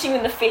probably punching you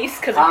in the face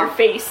because of your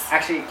face.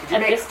 Actually, could you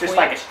At make this just point.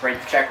 like a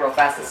strength check real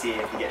fast to see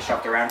if you get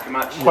shoved around too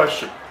much?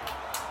 Question.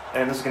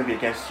 and this is going to be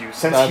against you.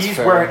 Since That's he's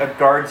fair. wearing a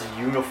guard's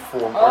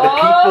uniform, are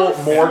the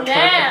people more turned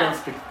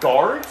against the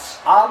guards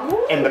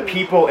and the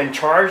people in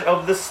charge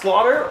of the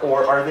slaughter,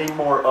 or are they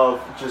more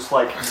of just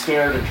like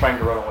scared and trying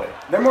to run away?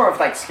 They're more of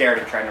like scared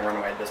and trying to run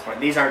away at this point.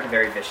 These aren't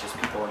very vicious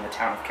people in the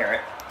town of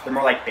Carrot. They're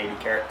more like baby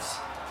carrots.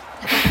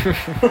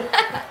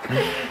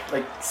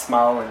 Like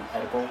small and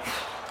edible.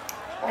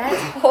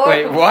 That's horrible.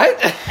 Wait,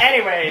 what?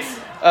 Anyways,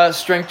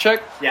 Strength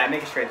check. yeah,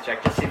 make a strength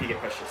check. Just see if you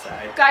get pushed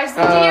aside. Guys,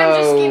 the DM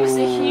just gave us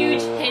a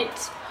huge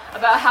hint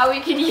about how we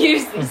could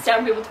use these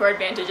town people to our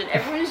advantage, and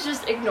everyone's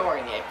just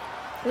ignoring it.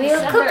 We'll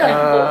Except cook for-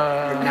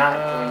 them. You're not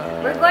going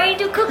to. We're going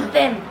to cook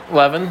them.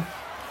 11.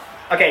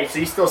 Okay, so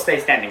you still stay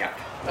standing up.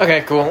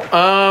 Okay, cool.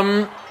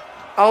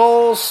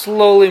 I'll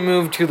slowly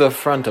move to the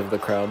front of the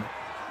crowd.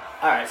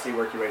 Alright, so you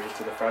work your way just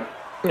to the front.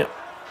 Yeah.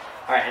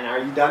 Alright, and are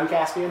you done,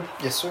 Caspian?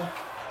 Yes, sir.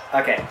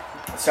 Okay,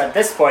 so at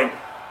this point,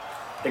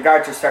 the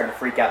guards are starting to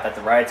freak out that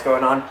the riot's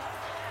going on.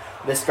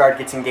 This guard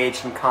gets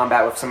engaged in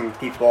combat with some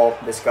people,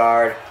 this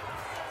guard.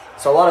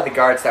 So a lot of the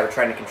guards that were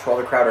trying to control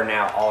the crowd are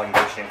now all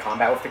engaged in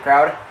combat with the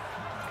crowd.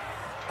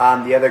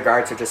 The other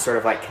guards are just sort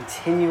of like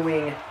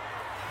continuing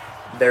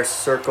their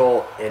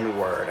circle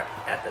inward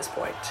at this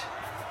point,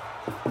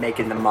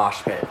 making the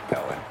mosh pit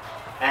going.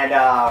 And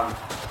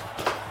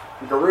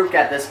Garuk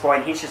at this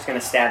point, he's just going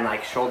to stand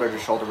like shoulder to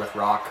shoulder with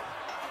Rock.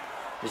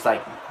 Just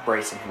like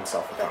bracing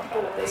himself for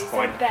combat at this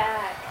point.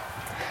 Back.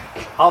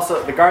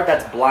 Also, the guard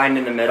that's blind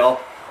in the middle,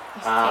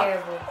 It's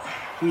terrible.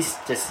 he's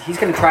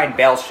gonna try and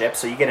bail ship,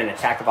 so you get an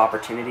attack of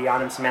opportunity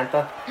on him,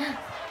 Samantha. Can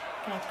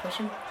I push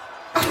him?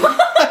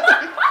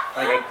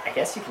 Like, I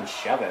guess you can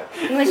shove it.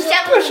 I'm gonna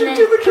shove him in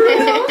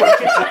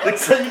there.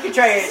 So you can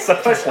try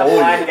and push the bully.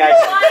 blind guy to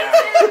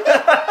the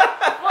ground.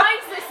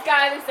 Blinds this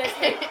guy that says,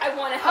 hey, I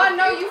want to help Oh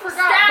no, you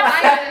forgot.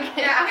 Stab him.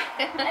 Yeah.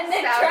 And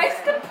then Stab tries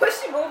him. to push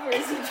him over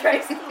as he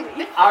tries to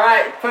leave.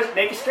 Alright,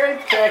 make a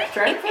strength check,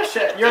 try and push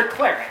it. You're a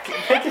cleric.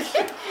 Make a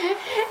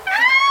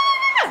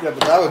Yeah,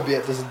 but that would be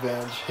at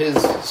disadvantage. His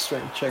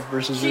strength check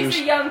versus She's yours.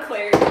 a young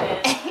cleric,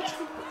 man.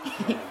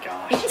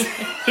 Gosh.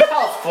 He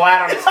falls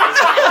flat on his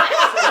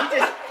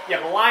face. So you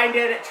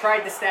blinded,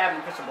 tried to stab,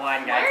 and push a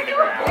blind guy to the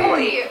ground.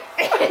 Bully.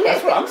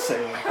 That's what I'm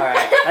saying.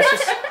 Alright, that's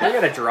just, you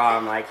gotta draw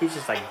him like, he's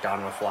just like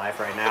done with life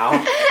right now.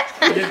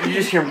 You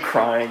just hear him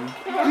crying.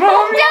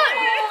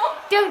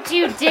 Don't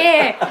you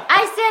dare!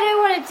 I said I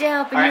wanted to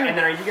help, and Alright, you and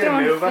then are you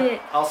throwing gonna move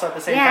fit. also at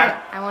the same Yeah,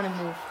 time? I want to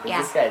move. 'Cause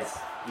Yeah, This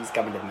he's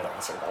coming to the middle of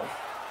the circle.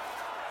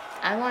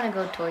 I want to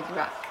go towards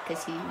Rock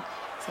because he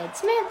said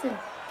Samantha.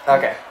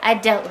 Okay, I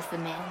dealt with the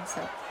man,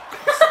 so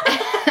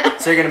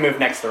so you're gonna move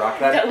next to Rock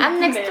then? I'm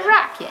next to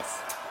Rock. Yes,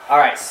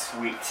 Alright,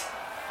 sweet.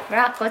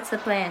 Rock. What's the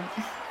plan?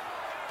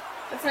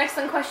 That's an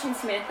excellent question,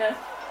 Samantha.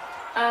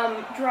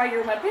 Draw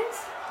your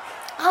weapons.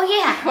 Oh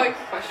yeah, Like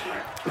question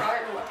mark. Draw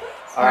your weapons.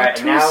 my Alright,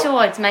 two now,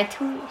 swords, my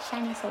two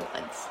shiny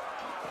swords.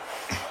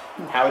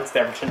 now it's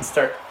Deverton's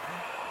turn.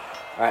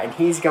 Alright, and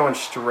he's going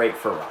straight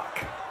for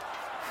Rock.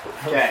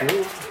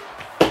 Okay.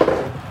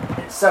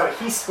 So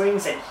he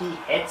swings and he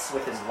hits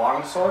with his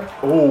longsword.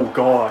 Oh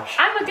gosh.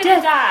 I'm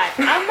gonna die.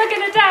 I'm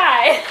gonna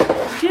die.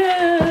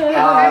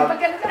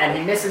 And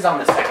he misses on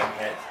the second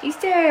hit. He's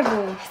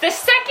terrible. The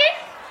second?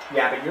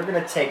 Yeah, but you're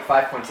gonna take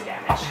 5 points of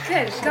damage.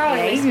 Good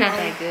Yeah, he's not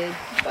that good.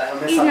 But he'll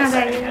miss He's on the not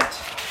that second good.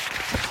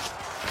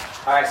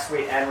 hit. Alright,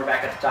 sweet, and we're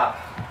back at the top.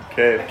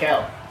 Okay.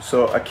 Akel.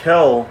 So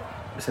Akel,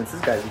 since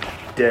this guy's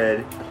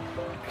dead.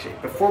 Actually,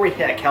 before we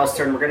hit Akel's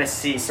turn, we're gonna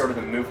see sort of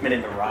the movement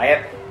in the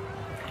riot.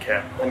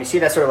 Okay. Let me see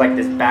that sort of like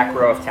this back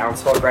row of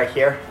townsfolk right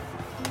here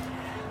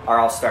are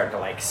all starting to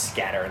like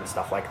scatter and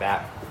stuff like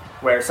that.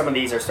 Where some of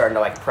these are starting to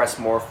like press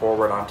more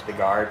forward onto the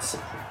guards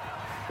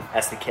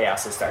as the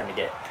chaos is starting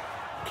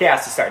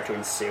to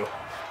ensue.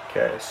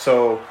 Okay.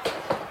 So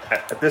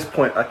at this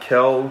point,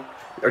 Akel,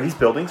 are these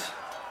buildings?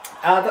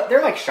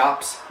 They're like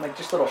shops, like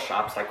just little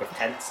shops, like with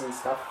tents and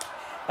stuff.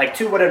 Like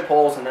 2 wooden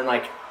poles and then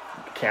like,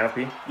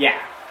 Canopy.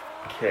 yeah.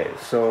 Okay.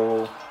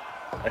 So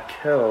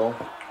Akel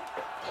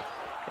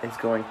is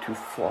going to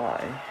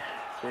fly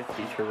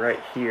 50 to right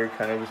here,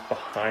 kind of just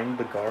behind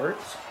the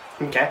guards.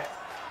 Okay.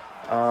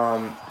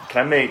 Can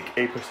I make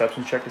a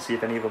perception check to see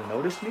if any of them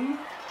noticed me?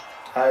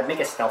 Make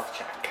a stealth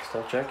check.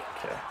 Stealth check.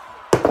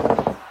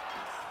 Okay.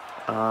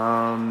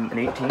 An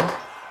 18.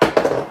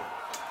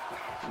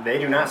 They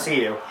do not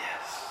see you.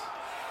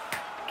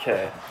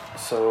 Okay.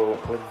 So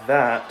with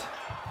that,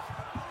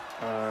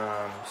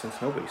 since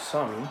nobody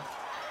saw me,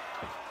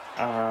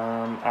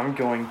 I'm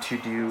going to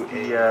do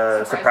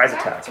a surprise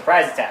attack.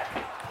 Surprise attack.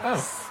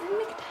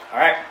 Oh.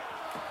 Alright.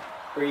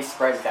 Free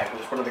surprise attack.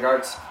 Just one of the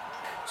guards.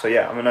 So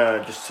yeah, I'm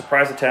gonna just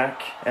surprise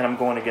attack, and I'm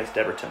going against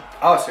Deverton.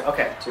 Oh, so,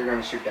 okay. So you're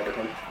going to shoot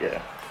Deverton.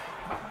 Yeah.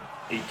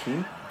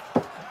 18.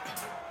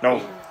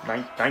 No,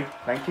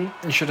 19.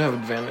 You should have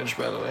advantage,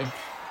 by the way.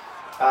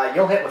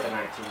 You'll hit with a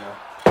 19 though.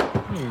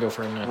 You can go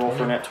for a nat. Roll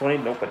for nat 20.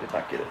 Nope, I did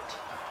not get it.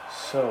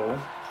 So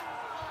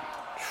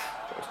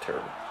that was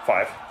terrible.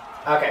 5.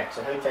 Okay,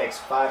 so he takes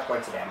 5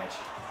 points of damage.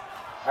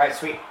 Alright,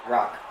 sweet.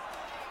 Rock.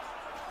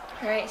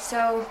 Alright,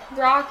 so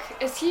Rock,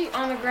 is he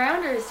on the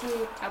ground or is he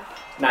up?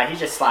 Nah, he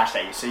just slashed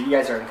at you, so you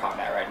guys are in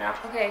combat right now.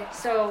 Okay,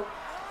 so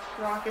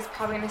Rock is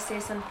probably gonna say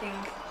something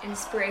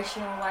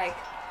inspirational like,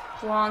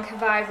 long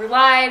have I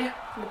relied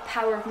on the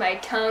power of my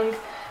tongue,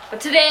 but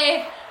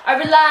today I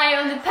rely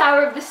on the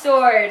power of the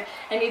sword.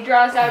 And he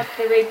draws out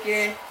the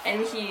rapier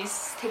and he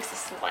takes a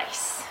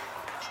slice.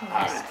 And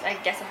I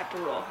guess I have to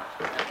roll.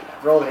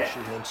 Roll the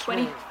hit.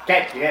 20.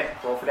 Okay, you hit.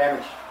 Roll for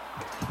damage.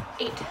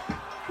 8.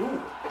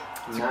 Ooh.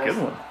 That's a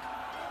good one.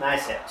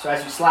 Nice hit. So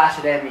as you slash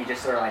at him, you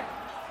just sort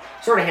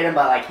of hit him,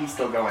 but like he's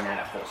still going at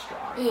it full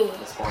strong at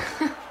this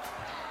point.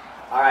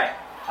 All right,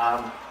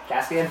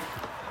 Caspian.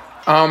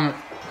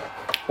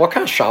 What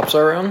kind of shops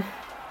are around?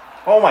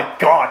 Oh my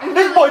god,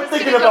 this boy's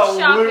thinking gonna go about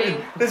shopping.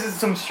 looting. This is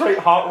some straight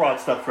hot rod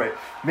stuff, right?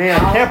 Man,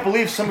 I can't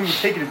believe somebody was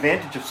taking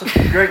advantage of such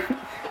a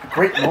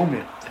great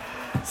moment.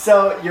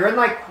 So you're in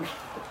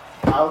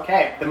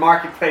the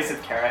marketplace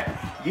of Carrot.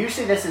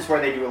 Usually this is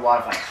where they do a lot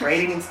of like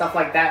trading and stuff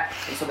like that.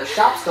 And so the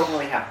shops don't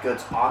really have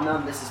goods on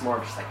them. This is more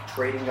of just like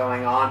trading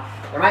going on.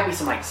 There might be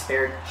some like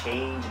spare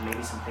change and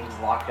maybe some things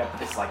locked up, but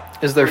this is like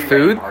Is there pretty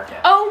ready food? market.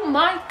 Oh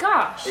my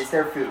gosh! Is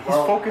there food?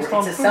 focused it's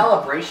on a food.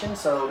 celebration,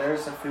 so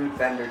there's a food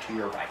vendor to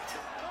your right.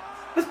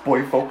 This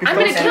boy focused I'm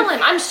on gonna kill him.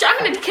 I'm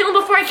gonna kill him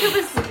before I kill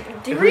this Who's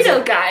Dorito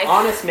an guy.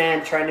 honest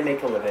man trying to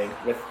make a living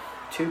with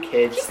 2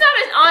 kids. He's not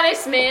an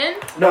honest man.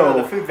 No,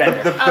 the food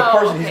vendor. The Oh,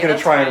 person he's okay, gonna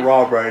that's try fine. and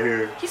rob right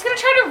here. He's gonna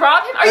try to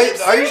rob him? Are you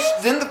serious?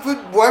 Didn't the food?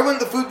 Why wouldn't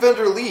the food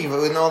vendor leave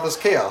in all this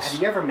chaos?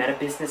 Have you ever met a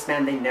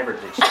businessman? They never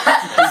did shit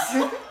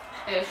like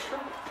this.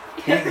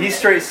 He's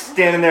straight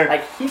standing there.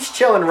 Like, he's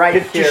chilling right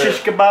Get your here.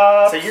 shish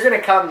kebabs. So you're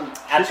gonna come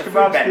at Shish the food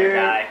kebabs vendor here.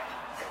 guy.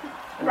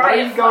 And what are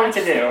you going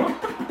to do?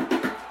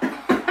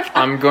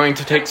 I'm going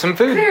to take some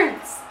food.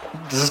 Clearance.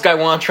 Does this guy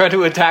want to try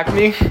to attack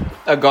me?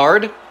 A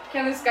guard?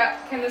 Can this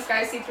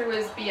guy see through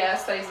his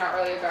BS that he's not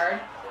really a guard,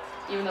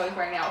 even though he's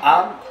wearing the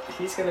outfit?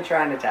 He's gonna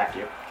try and attack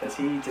you because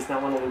he does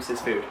not want to lose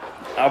his food.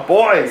 Oh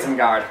boy. Some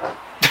guard.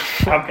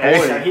 Okay.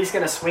 So he's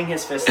gonna swing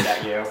his fist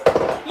at you,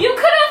 You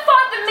could have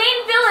fought the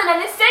main villain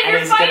and instead and you're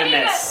he's gonna fighting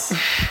miss.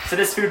 So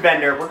this food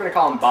vendor, we're gonna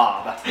call him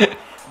Bob.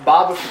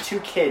 Bob with the 2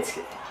 kids,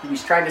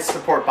 he's trying to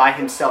support by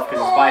himself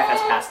because his wife has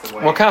passed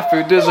away. What kind of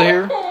food is it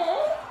here?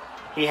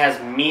 He has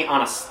meat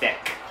on a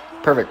stick.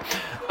 Perfect.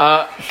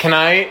 Can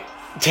I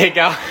take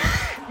out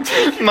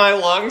my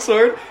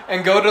longsword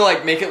and go to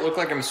like make it look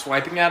like I'm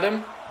swiping at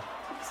him,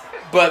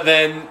 but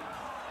then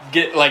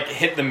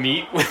hit the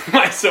meat with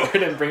my sword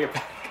and bring it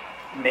back?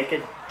 Make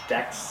a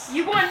dex.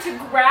 You want to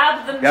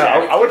grab the Yeah,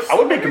 meat I with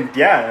would make him.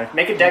 Yeah.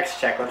 Make a dex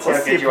check. Let's see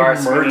Let's how see good if you are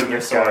you murdered swinging your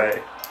this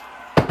sword.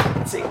 guy.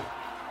 Let's see.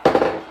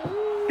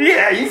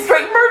 Yeah, you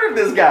straight murdered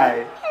this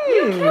guy.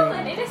 You killed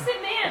an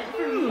innocent man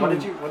for me. What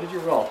did you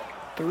roll?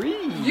 3.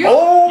 You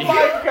Oh my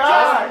just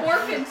god.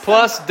 orphaned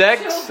Plus some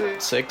dex, children.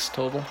 6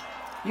 total.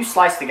 You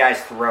slice the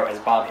guy's throat as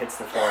Bob hits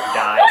the floor and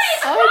dies.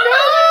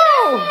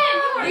 Oh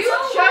You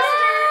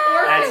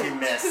just As you orphaned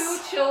miss. 2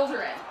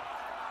 children.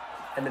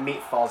 And the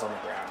meat falls on the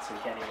ground, so you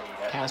can't even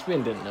eat it.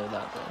 Caspian didn't know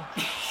that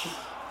though.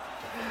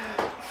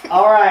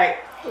 Alright,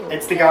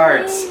 it's the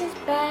guards. This is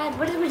bad.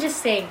 What did we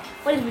just sing?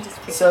 What did we just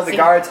So the sing?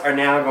 guards are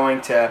now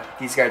going to,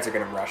 these guards are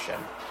going to rush him.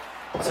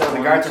 So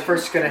the guards are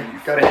first going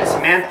to go to hit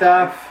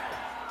Samantha.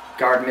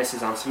 Guard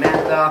misses on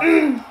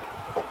Samantha.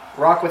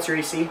 Rock, what's your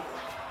EC?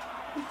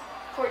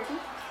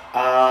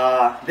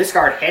 14. This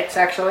guard hits,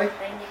 actually.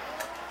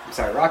 I'm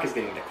sorry, Rock is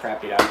getting the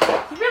crap beat out of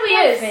him. He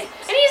really is. And he's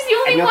the And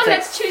only you'll one take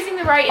that's choosing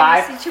the right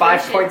in this situation.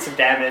 5 points of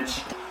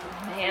damage.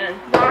 Man,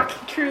 Rock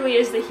truly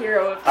is the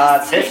hero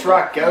of This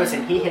Rock goes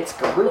and he hits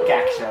Garuk,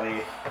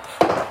 actually.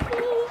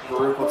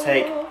 Garuk will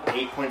take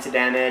 8 points of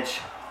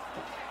damage.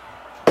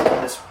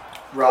 This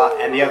Rock,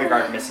 and the other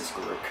guard misses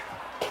Garuk.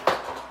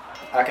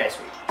 Okay,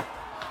 sweet.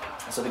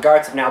 So the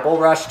guards have now bull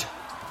rushed.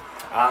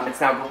 It's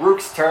now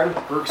Garuk's turn.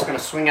 Garuk's going to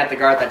swing at the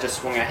guard that just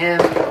swung at him.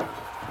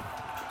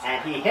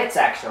 And he hits,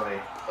 actually.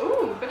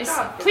 Ooh, good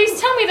job. Please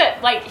tell me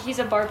that, like, he's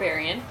a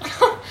barbarian.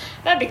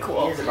 That'd be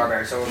cool. He is a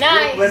barbarian. So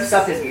Nice. Garuk lifts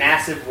up his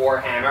massive war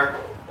hammer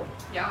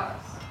Yes.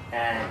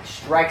 and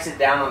strikes it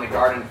down on the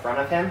guard in front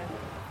of him.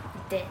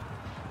 Dead.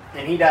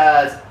 And he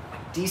does a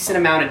decent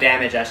amount of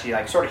damage as he,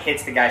 like, sort of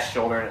hits the guy's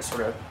shoulder and it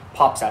sort of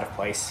pops out of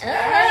place.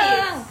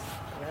 Ah.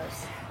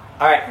 Gross.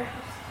 Alright.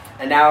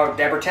 And now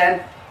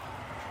Deberton.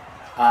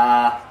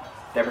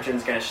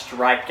 Deberton's going to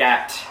strike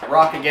at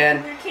Rock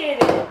again. You're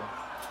kidding.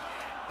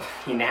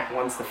 He nat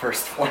one's the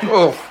first one.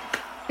 Oh,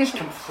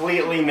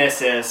 Completely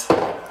misses.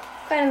 What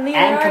kind of leader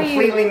And are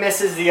completely you?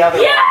 misses the other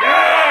one.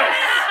 Yeah!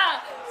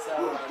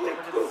 So,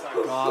 Deberton's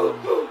sorry. got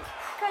him. What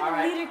kind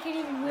Alright. of leader can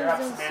even move You're up,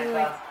 those swords?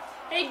 Samantha.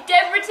 Hey,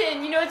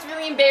 Deverton, you know what's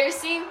really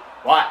embarrassing?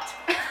 What?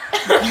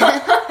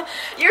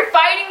 Your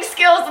fighting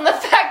skills and the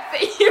fact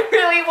that you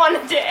really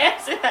wanted to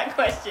answer that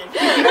question.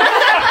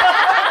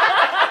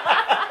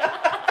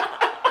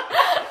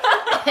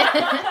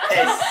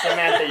 Hey,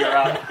 Samantha, you're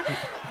up.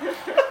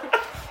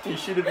 You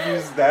should have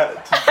used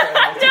that to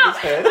try to No, his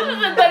head. this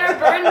is a better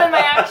burn than my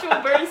actual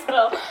burn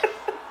spell.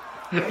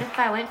 What if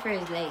I went for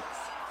his legs?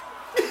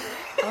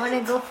 I want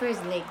to go for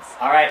his legs.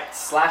 All right,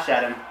 slash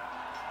at him.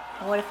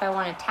 What if I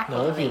want to tackle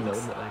None the of you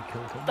legs? know that I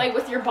killed him. Like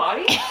with your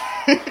body?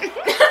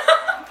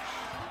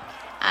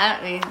 I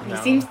don't know. He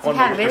No. seems to Wanna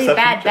have make a really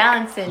perception bad check?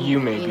 balance and You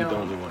may be know, the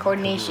only one.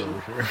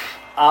 coordination.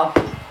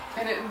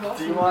 And it involves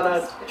Do you want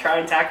to try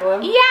and tackle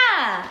him?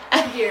 Yeah!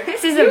 Dear.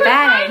 This is You a were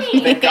bad tiny.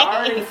 The idea.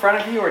 guard in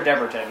front of you or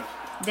Deverton?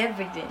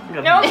 Deverton.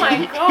 Oh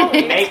my god.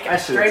 Make a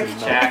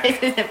strength no. check.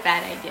 This is a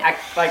bad idea.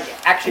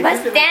 Actually,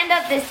 Let's you can- stand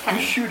up this I'm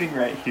time. shooting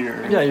right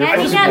here. Yeah, you're, I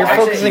think focusing, I'm- you're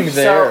focusing Actually,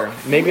 there.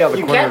 so Maybe out the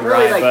you corner can't of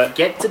really your eye, like but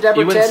get to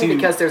you wouldn't Deverton see-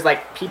 because there's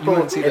like people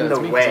wouldn't see in that. the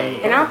It's me, way.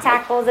 And I'll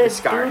tackle the This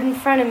guard. dude in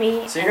front of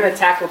me. So you're gonna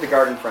tackle the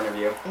guard in front of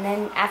you. And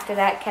then after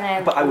that, can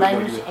I But I would know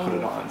lunge you would put it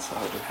and... on, so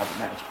I would have a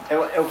magic.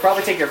 It'll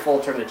probably take your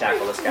full turn to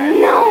tackle this guy. in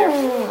front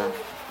of you. No!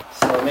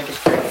 So make a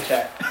strength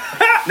check.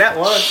 That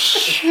one.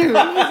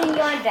 I'm using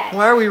your dice.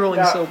 why are we rolling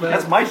No, so bad?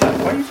 That's my dice.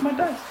 Why use my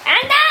dice?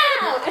 I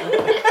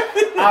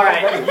know! All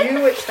right,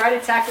 you try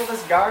to tackle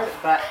this guard,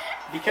 but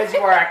because you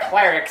are a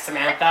cleric,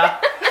 Samantha,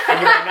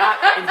 and you are not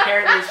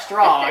inherently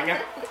strong,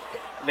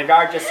 the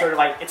guard just sort of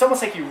like, it's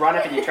almost like you run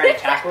up and you try to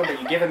tackle him,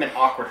 but you give him an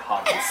awkward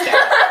hug instead.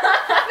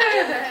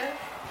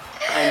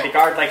 And the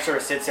guard like sort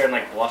of sits there and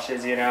like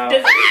blushes, you know.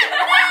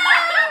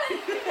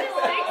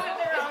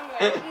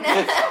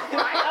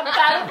 A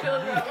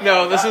battlefield run.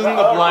 No, this isn't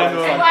the blind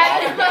one.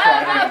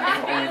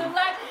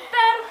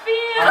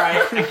 All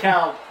right,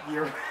 Kel,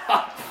 you're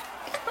up.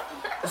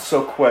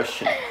 So,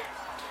 question.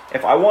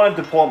 If I wanted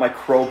to pull out my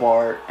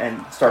crowbar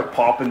and start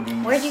popping these...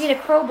 Where'd you get a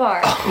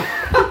crowbar?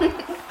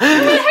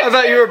 I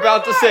thought you were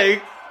about to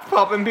say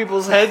popping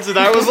people's heads, and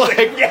I was like,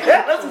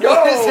 Yeah, let's go!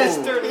 what is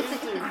this turning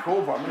into?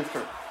 Crowbar, I'm gonna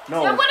start...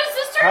 No. Yeah, what is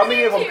this How turning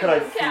many of them into, could I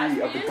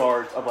free of the Caspian?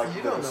 guards, of like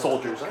You the don't know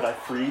soldiers, that. could I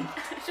free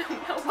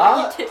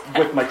Uh,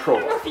 with my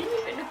crowbar?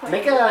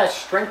 Make a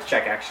strength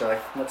check, actually.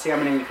 Let's see how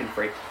many you can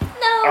free.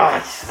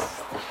 No.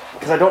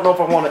 Because I don't know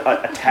if I want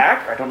to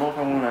attack, or I don't know if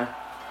I want to...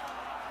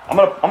 I'm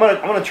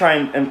gonna try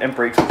and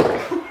break something.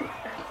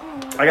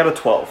 I got a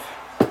 12.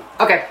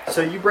 Okay,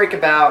 so you break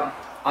about,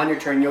 on your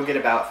turn, you'll get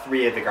about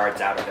 3 of the guards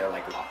out of their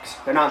like locks.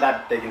 They're not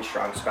that big and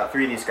strong, so about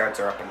 3 of these guards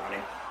are up and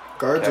running.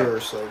 Guards Okay. or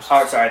slaves?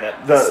 Oh, sorry,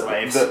 the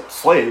slaves. The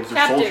slaves or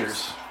Captives.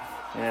 soldiers.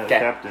 Yeah, the Okay.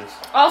 captives.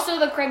 Also,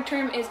 the correct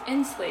term is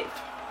enslaved.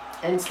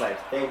 Enslaved,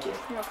 thank you.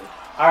 You're welcome.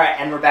 Alright,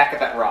 and we're back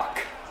up at Rock.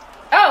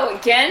 Oh,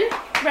 again?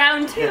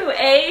 Round 2,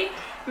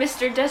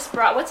 Mr.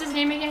 Desperate. What's his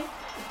name again?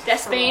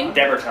 Despain?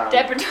 Deberton.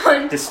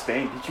 Deberton.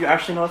 Despain. Did you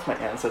actually know that's my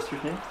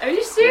ancestor's name? Are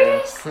you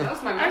serious? That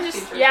was my I math was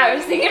just, teacher. yeah, I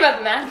was thinking about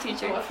the math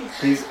teacher.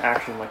 He's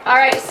actually my cousin.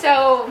 Alright,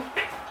 so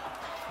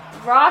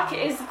Rock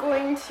is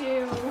going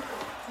to.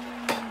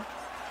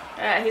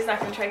 He's not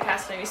going to try to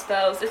cast any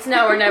spells. It's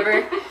now or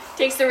never.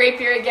 Takes the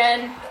rapier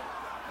again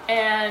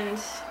and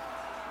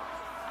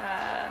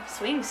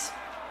swings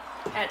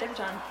at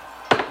Deberton.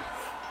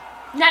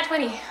 Nat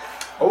 20.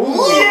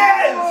 Oh,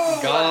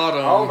 yes! Got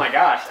him. Oh my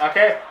gosh,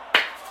 okay.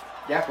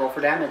 Yeah, roll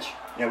for damage.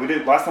 Yeah, we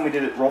did. Last time we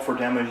did it, roll for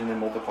damage and then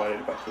multiply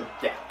it by 2.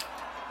 Yeah.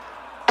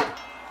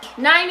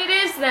 9 it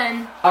is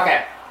then.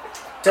 Okay.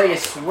 So you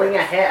swing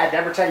a hit at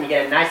Deberton, you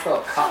get a nice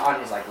little cut on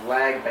his like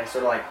leg, but he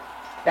sort of like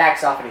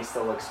backs off and he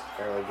still looks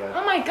fairly good.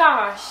 Oh my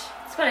gosh.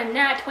 That's what a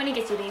nat 20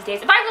 gets you these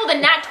days. If I rolled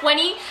a nat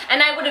 20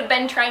 and I would have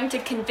been trying to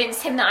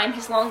convince him that I'm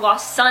his long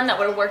lost son, that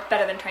would have worked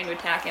better than trying to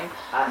attack him.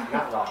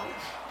 Not wrong.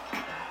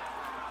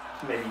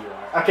 Maybe you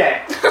are.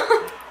 Okay.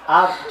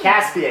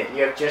 Caspian,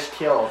 you have just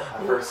killed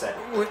a person,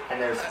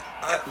 and there's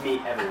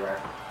meat everywhere.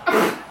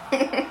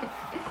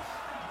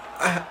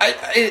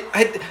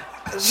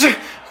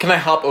 Can I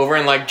hop over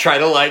and like try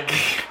to like?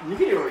 You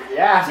can do it,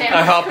 yeah. Damn.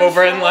 I hop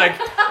over and like.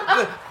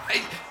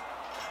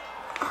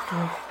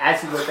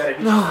 As you look at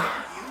it, No.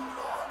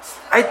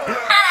 it's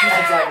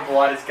like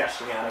blood is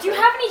gushing out of Do you it.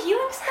 have any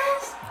healing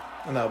spells?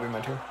 And that'll be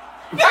my turn.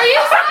 Are you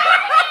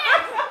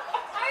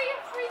Are you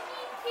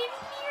freaking kidding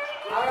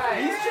me?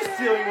 Alright. He's just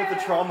dealing with the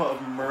trauma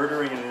of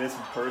murdering an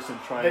innocent person,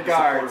 trying The to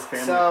support a guards,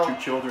 family so- of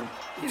 2 children.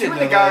 Two of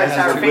the guards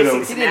that are two facing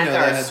widows. He didn't know Samantha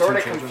that I are had sort 2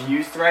 of children.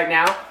 confused right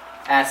now,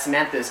 as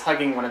Samantha is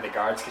hugging one of the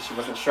guards because she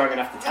wasn't strong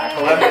enough to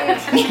tackle him.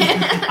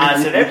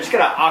 So they're just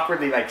gonna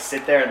awkwardly like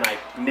sit there and like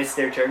miss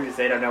their turn because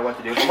they don't know what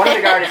to do. But one of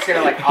the guards is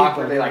gonna like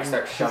awkwardly like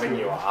start shoving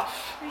you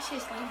off.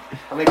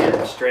 I'm gonna get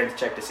a strength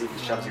check to see if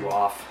he shoves you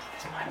off.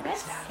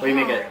 Will you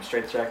make a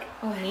strength check?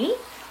 Oh, me?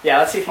 Yeah,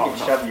 let's see if he Oh, can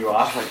no. shove you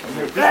off.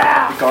 The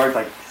guard,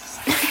 like,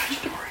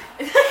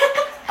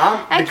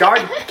 The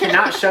guard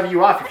cannot shove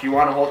you off if you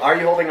want to hold. Are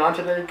you holding on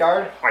to the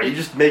guard? are you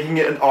just making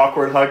it an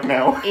awkward hug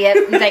now? Yep.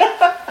 He's like, nah,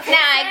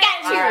 I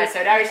got you. Alright,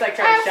 so now he's like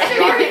trying to shove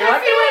you off. And you're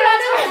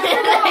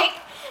like, Like,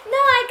 no,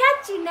 I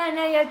got you. Now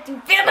you have to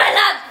feel my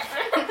love.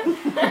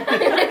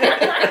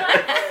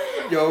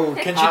 Yo,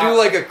 can't you do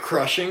like a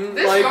crushing?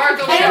 This like,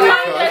 guard's over can you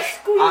there. crush?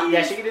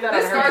 yeah, she can do that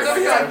This on her guard's over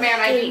turn. here like, man,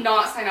 I did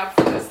not sign up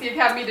for this. The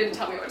academy didn't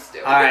tell me what to do.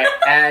 Alright,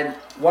 and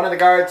one of the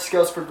guards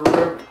goes for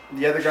Baruch,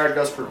 the other guard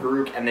goes for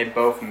Baruch, and they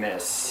both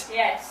miss.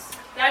 Yes,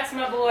 that's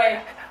my boy.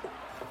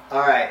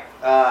 Alright,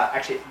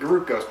 actually,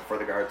 Garuk goes before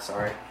the guard,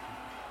 sorry.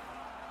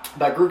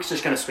 But Garuk's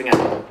just gonna swing at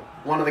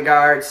one of the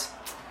guards.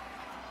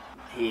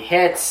 He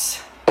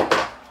hits,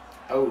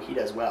 Oh, he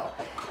does well.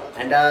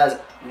 And does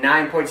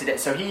 9 points of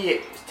damage. So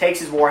he takes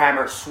his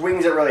warhammer,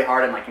 swings it really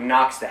hard, and like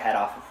knocks the head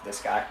off of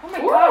this guy. Oh my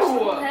gosh, Ooh.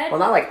 little head. Well,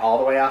 not like all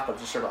the way off, but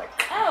just sort of like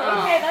Oh,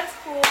 okay, that's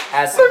cool.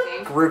 as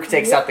Grook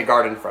takes out the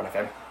guard in front of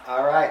him.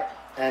 All right,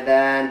 and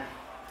then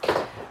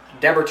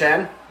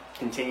Deberton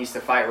continues to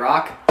fight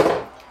Rock.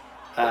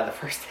 The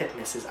first hit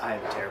misses. I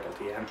am a terrible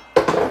DM.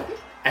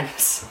 And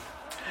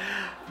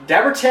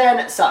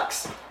Deberton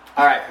sucks.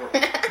 All right,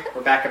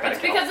 we're back up at It's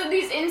a kill. because of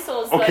these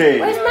insults. Okay.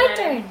 Where's my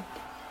turn?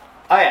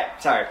 Oh yeah,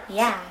 sorry.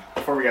 Yeah.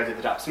 Before we go through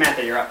the top,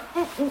 Samantha, you're up.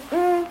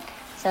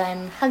 So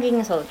I'm hugging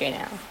a soldier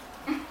now.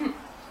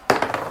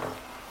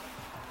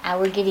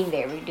 We're getting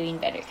there. We're doing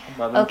better.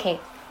 11. Okay,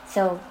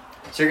 so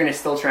So you're gonna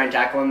still try and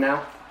tackle him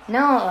now?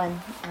 no, I'm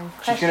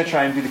She's crushing. gonna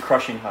try and do the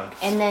crushing hug.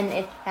 And then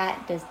if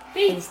that does,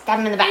 Wait, then stab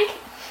him in the back.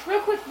 Real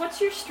quick, what's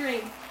your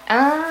strength?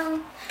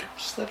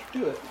 Just let her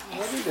do it.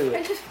 Let her do I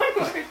it. just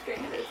wonder what your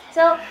strength is.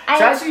 So So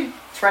I. as you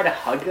try to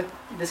hug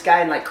this guy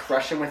and like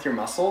crush him with your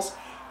muscles,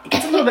 it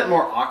gets a little bit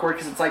more awkward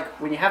because it's like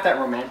when you have that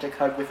romantic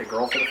hug with a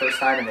girl for the first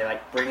time and they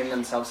like bringing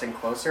themselves in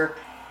closer.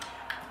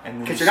 And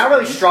then Because you you're not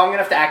really squeeze. strong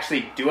enough to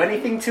actually do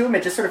anything to him,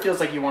 it just sort of feels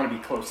like you want to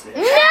be close to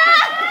him.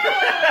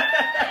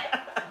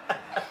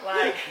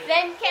 Like,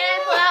 Then can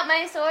I pull out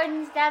my sword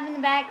and stab in the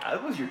back?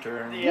 That was your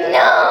turn. yeah, No.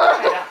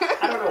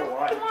 I don't know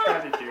what I'm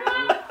trying to do.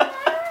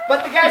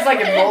 But the guy's like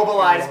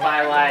immobilized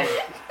by like.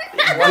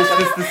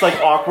 This like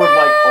awkward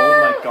like,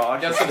 oh my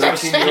gosh. Yes,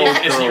 this it's 13-year-old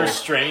is he girl.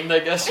 restrained, I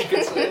guess you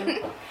could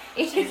say.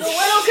 She's a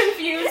little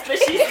confused, but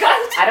she's got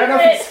I don't know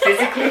if he's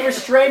physically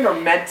restrained or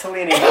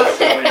mentally and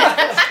emotionally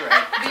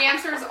restrained. The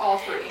answer is all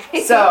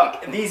three. So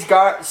these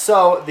not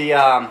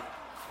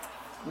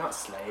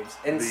slaves,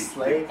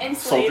 enslaved.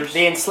 Soldiers.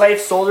 The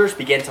enslaved soldiers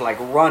begin to like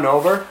run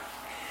over.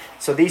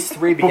 So these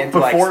three begin to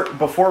like.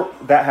 Before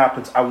that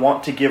happens, I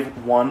want to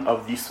give one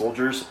of these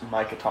soldiers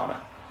my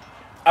katana.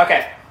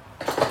 Okay,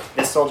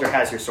 this soldier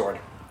has your sword,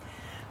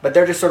 but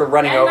they're just sort of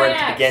running And over my and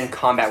to axe. begin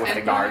combat with the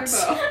And my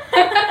guards. bow.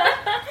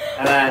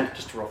 And then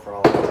just roll for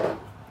all of them.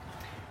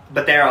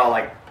 But they're all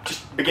like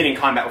just beginning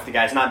combat with the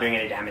guys, not doing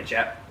any damage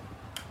yet.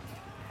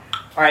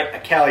 All right,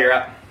 Akel, you're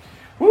up.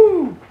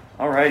 Woo!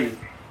 Alrighty.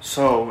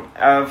 So,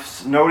 I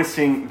was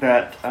noticing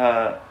that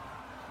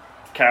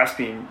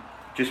Caspian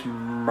just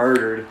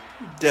murdered.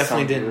 Definitely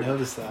some didn't dude.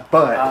 notice that.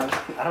 But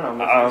I don't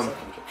know. I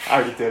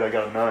already did. I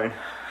got a 9.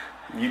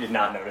 You did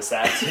not notice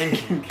that.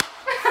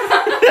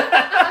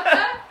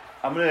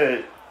 I'm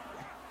gonna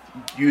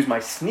use my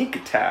sneak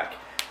attack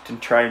to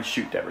try and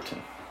shoot Deberton.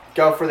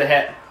 Go for the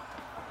hit.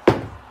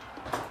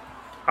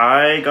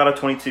 I got a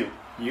 22.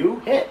 You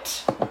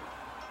hit.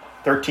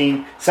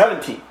 13,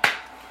 17.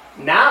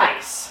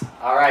 Nice.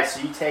 All right,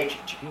 so you take.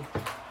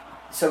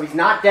 So he's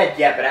not dead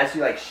yet, but as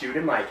you like shoot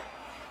him, like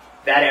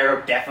that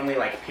arrow definitely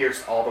like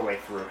pierced all the way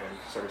through him,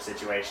 sort of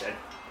situation.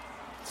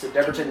 So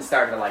Deberton's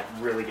starting to like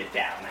really get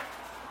down.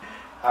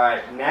 All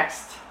right,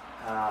 next.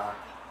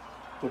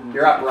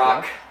 You're up,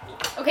 Rock.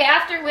 Okay,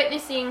 after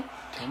witnessing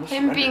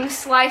him being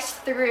sliced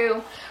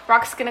through,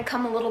 Rock's gonna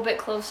come a little bit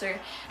closer,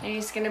 and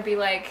he's gonna be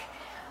like,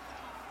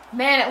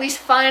 "Man, at least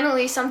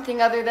finally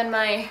something other than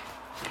my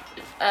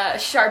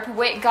sharp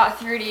wit got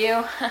through to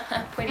you."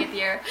 Pointing at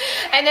the arrow.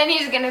 And then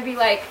he's gonna be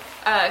like,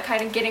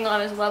 kind of getting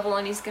on his level,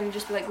 and he's gonna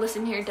just be like,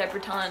 "Listen here,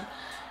 Deberton,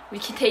 we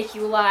can take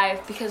you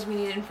alive because we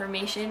need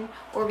information,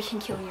 or we can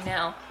kill you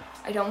now.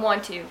 I don't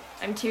want to.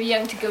 I'm too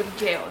young to go to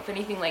jail if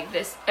anything like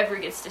this ever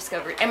gets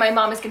discovered. And my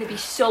mom is going to be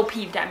so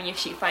peeved at me if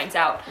she finds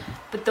out.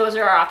 But those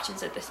are our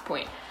options at this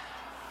point."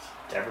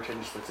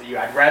 Deberton just looks at you.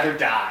 I'd rather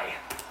die.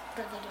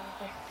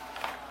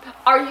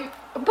 Are you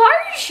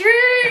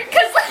sure?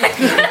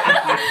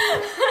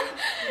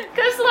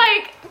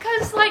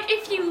 Cause like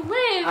if you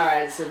live. All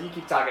right, so if you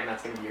keep talking,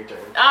 that's gonna be your turn.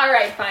 All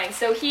right, fine.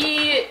 So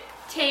he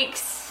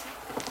takes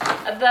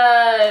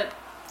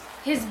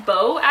his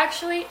bow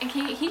actually, and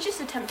he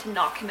just attempt to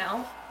knock him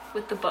out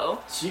with the bow.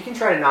 So you can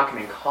try to knock him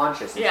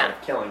unconscious instead Yeah.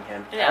 of killing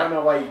him. I Yeah. don't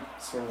know why you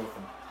swing with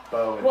the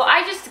bow. And Well,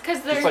 I just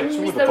because Just like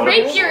swing with the the butt of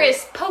the rapier sword.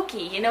 is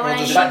pokey. You know what I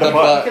just mean? the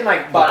butt. You can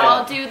like butt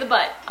I'll him. do the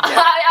butt.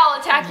 Yeah. I'll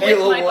attack with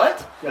my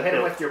butt. You'll hit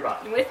him with your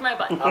butt. With my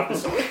butt. Off the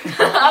sword.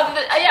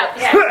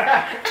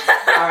 Yeah.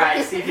 All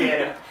right, see if you hit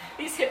him.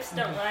 These hips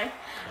don't lie.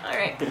 All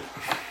right. Is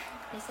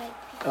that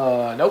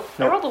Nope.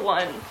 I rolled a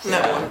 1.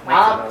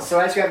 No. So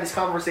as you have this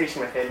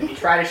conversation with him, you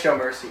try to show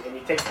mercy, and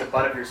you take the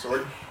butt of your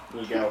sword,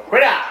 and you go,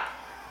 "Huida!"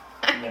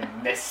 And you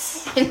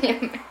miss.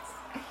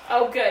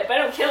 Oh, good, but I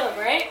don't kill him,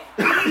 right?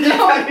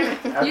 Okay.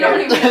 You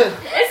don't even.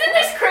 Isn't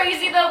this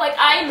crazy though? Like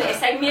I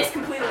miss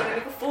completely. I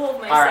make a fool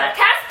of myself. All right.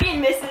 Caspian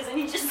misses, and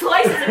he just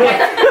slices it.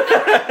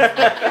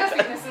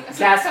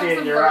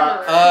 Caspian, you're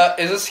up.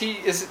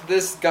 Is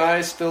this guy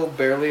still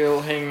barely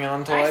hanging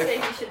on to I life? say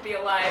he should be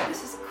alive.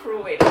 This is a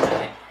cruel way to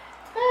die.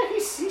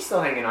 He's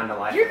still hanging on to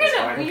life. You're at this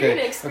gonna point.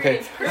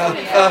 experience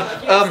cruelty.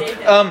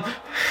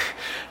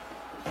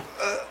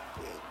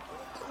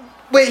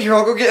 Wait here,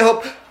 I'll go get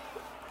help.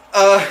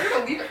 You're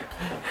gonna leave it.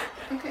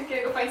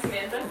 Okay, go find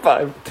Samantha.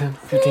 5, 10,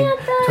 15,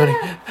 20.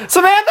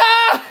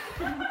 Samantha!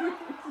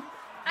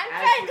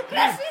 trying to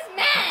crush this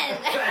man.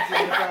 As you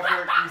look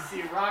over, you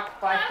see Rock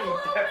fighting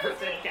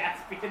Jefferson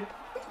Caspian.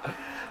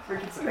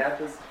 Freaking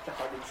Samantha's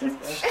hugging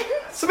sister.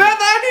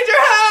 Samantha, I need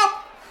your help!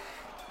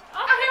 I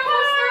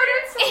almost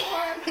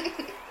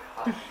murdered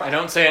someone. I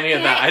don't say any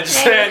of that. I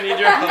just say I need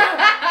your help.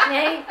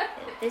 Hey,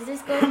 does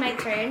this go to my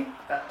turn?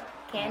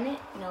 Can it?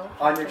 No.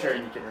 On your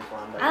turn, you can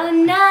respond. Oh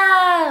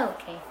no!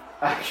 Okay.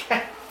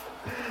 Okay.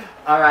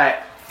 Alright.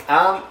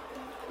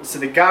 So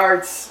the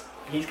guards,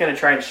 he's gonna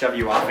try and shove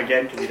you off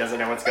again because he doesn't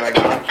know what's going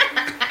on.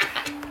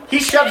 He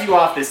shoves you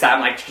off this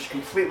time, like just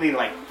completely,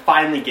 like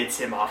finally gets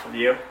him off of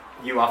you.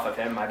 You off of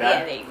him, my Yeah,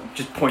 bad. there you go.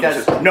 Just point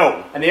Because- to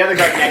no. And the other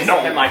guard next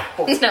to him, like,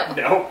 oh, No.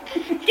 no.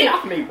 Get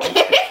off me.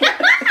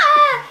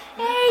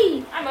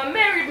 Hey! I'm a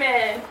married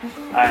man.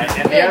 Alright,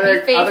 and the Yeah, other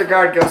be faithful. other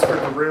guard goes for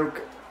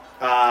Garuk,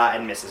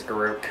 and misses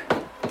Garuk.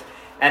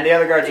 And the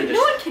other guards are Dude,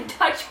 just no one can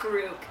touch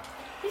Garuk.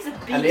 He's a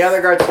beast. and the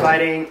other guard's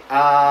fighting.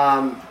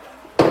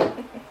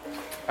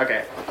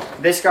 Okay.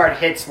 This guard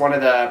hits one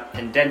of the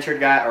indentured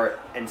guy or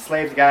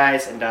enslaved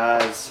guys and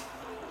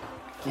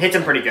hits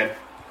him pretty good.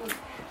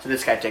 So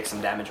this guy takes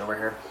some damage over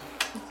here.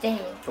 Dang.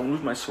 Don't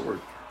lose my sword.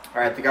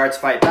 Alright, the guards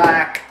fight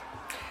back.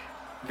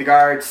 The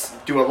guards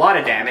do a lot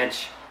of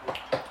damage.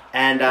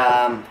 And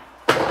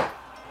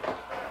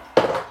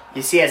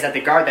you see as that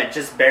the guard that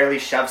just barely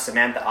shoves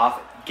Samantha off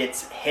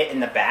gets hit in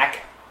the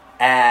back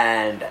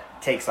and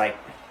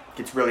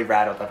gets really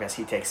rattled because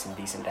he takes some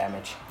decent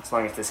damage. As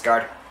long as this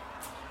guard.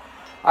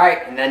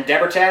 Alright, and then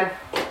Debertan,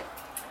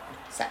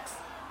 Sucks.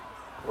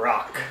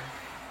 Rock.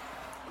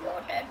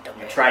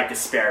 You tried to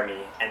spare me,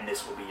 and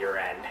this will be your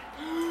end.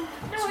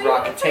 So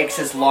Rock takes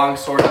his long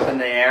sword up in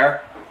the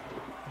air.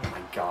 Oh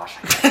my gosh.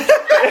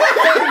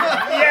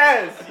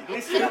 Yes! At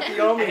least you're not the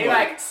only And he one.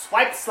 like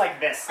swipes like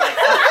this,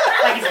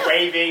 like he's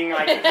waving,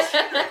 like just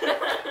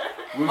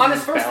on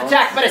his first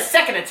attack, but a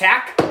second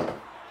attack.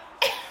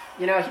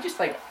 You know, he just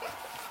like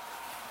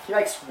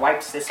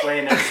swipes this way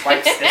and then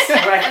swipes this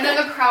And way. then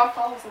the crowd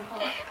follows him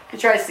home. He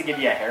tries to give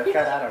you a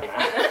haircut. I don't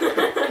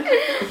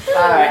know.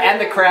 Alright,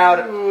 and the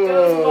crowd.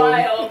 Goes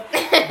wild.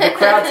 The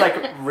crowd's like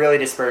really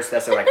dispersed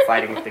as they're like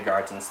fighting with the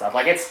guards and stuff.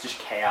 Like it's just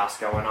chaos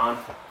going on.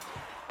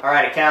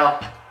 Alright, Cal.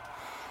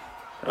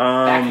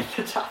 Back at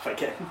the top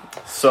again.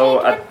 So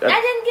I didn't get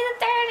a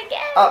turn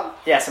again. Oh,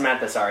 yeah,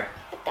 Samantha, sorry.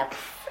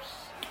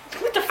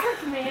 What the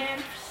fuck, man?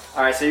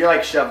 Alright, so you're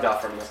like shoved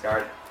off from this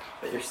guard.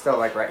 But you're still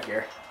like right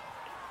here.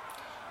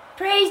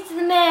 Praise to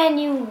the man,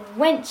 you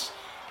wench.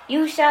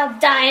 You shall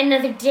die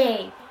another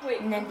day. Wait,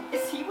 And then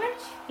is he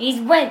wench? he's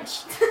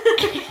wench.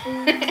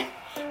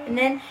 And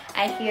then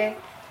I hear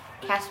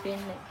Caspian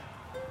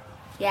like,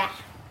 yeah,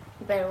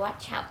 you better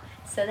watch out.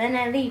 So then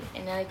I leave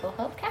and I go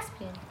help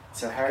Caspian.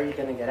 So how are you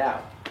gonna get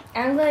out?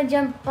 I'm gonna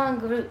jump on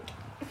Groot.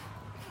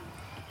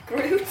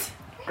 Groot?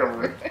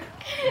 Garuk.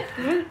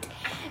 Groot.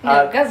 No,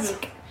 Uh,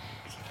 Groot.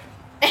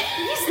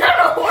 He's not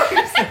a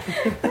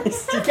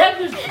horse. You can't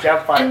just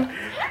jump on.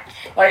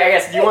 Like, I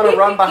guess, do you want to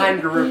run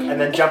behind Garuk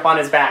and then jump on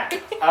his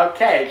back?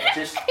 Okay,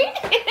 just.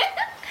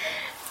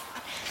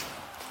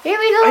 Here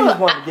we I go. just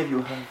wanted to give you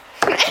a hug.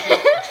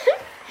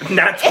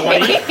 Not 20.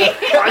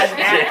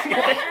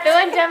 The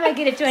one time I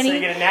get a 20, So you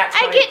get a nat I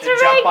 20 get to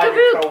jump ride on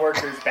your Groot.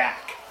 coworker's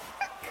back.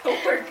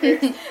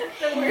 Coworkers.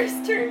 The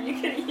worst term you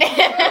could use.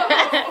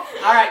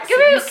 Alright, so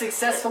you Garuk.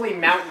 successfully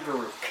mount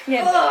Garuk.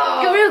 Yeah.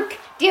 Garuk,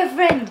 dear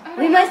friend,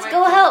 we must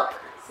go help.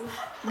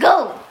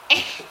 Go.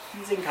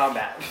 He's in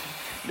combat.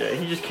 Yeah,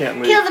 he just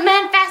can't Kill leave. the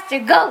man faster.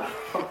 Go.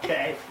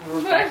 Okay,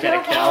 we're back at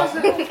a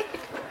kill.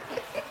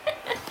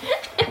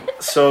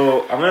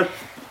 So I'm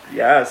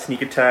gonna,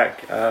 sneak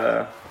attack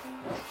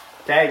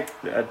Okay,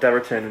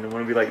 Deverton, and I'm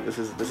gonna be like, this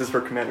is for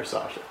Commander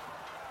Sasha.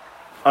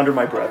 Under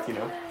my breath, you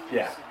know.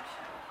 yeah.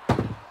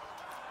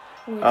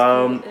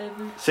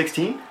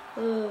 16.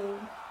 Oh.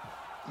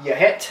 You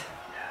hit.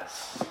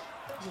 Yes.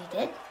 Is he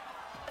dead?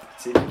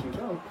 See if you can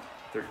kill him.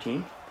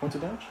 13 points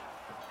of damage.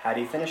 How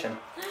do you finish him?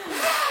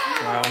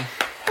 Wow.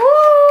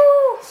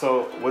 Woo!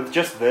 So with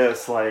just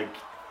this, like,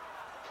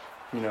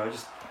 you know, it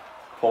just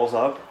pulls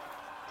up,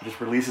 it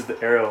just releases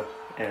the arrow,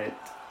 and it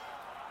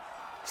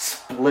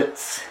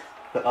splits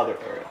the other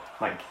arrow.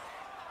 Like,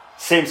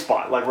 same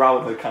spot, like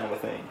Robin Hood kind of a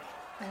thing.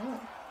 Oh.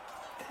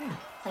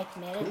 Like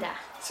Merida.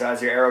 So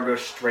as your arrow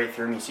goes straight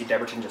through him, you see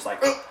Deberton just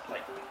like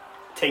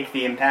take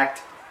the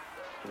impact.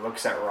 He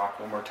looks at Rock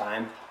one more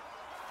time.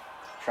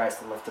 Tries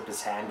to lift up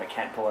his hand, but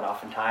can't pull it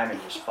off in time,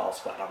 and just falls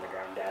flat on the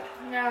ground dead.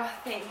 No,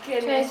 thank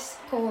goodness.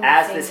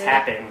 As this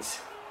happens,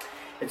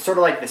 it's sort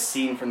of like the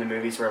scene from the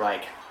movies where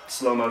like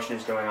slow motion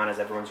is going on as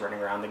everyone's running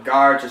around. The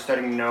guards are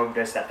starting to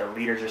notice that their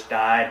leader just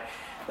died.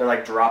 They're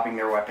like dropping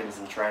their weapons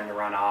and trying to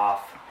run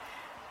off.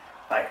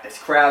 Like this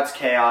crowd's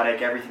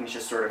chaotic, everything's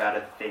just sort of out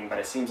of the thing, but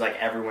it seems like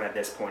everyone at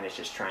this point is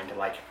just trying to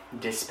like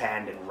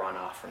disband and run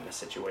off from the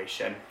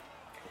situation.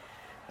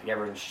 Like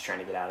everyone's just trying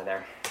to get out of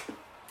there.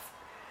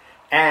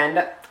 And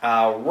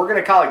we're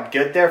gonna call it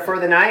good there for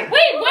the night.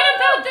 Wait, what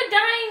about the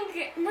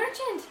dying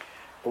merchant?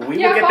 But we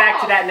will get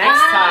back to that next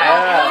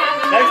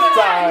time. Next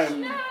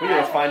time, we're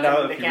gonna find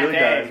out if he really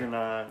Decade. dies or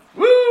not.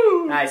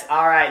 Woo! Nice.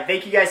 All right.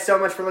 Thank you guys so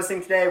much for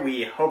listening today.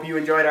 We hope you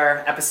enjoyed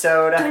our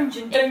episode.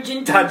 Dungeon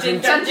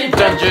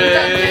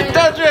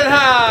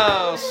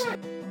House.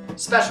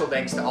 Special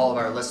thanks to all of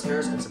our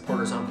listeners and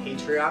supporters on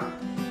Patreon.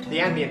 The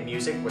ambient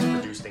music was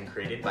produced and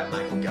created by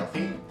Michael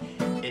Gelfi.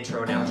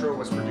 Intro and outro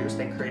was produced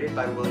and created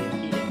by William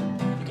Heaton.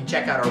 You can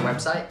check out our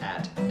website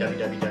at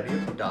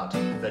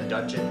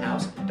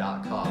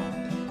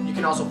www.thedungeonhouse.com. You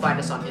can also find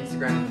us on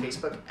Instagram and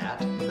Facebook at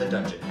The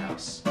Dungeon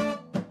House.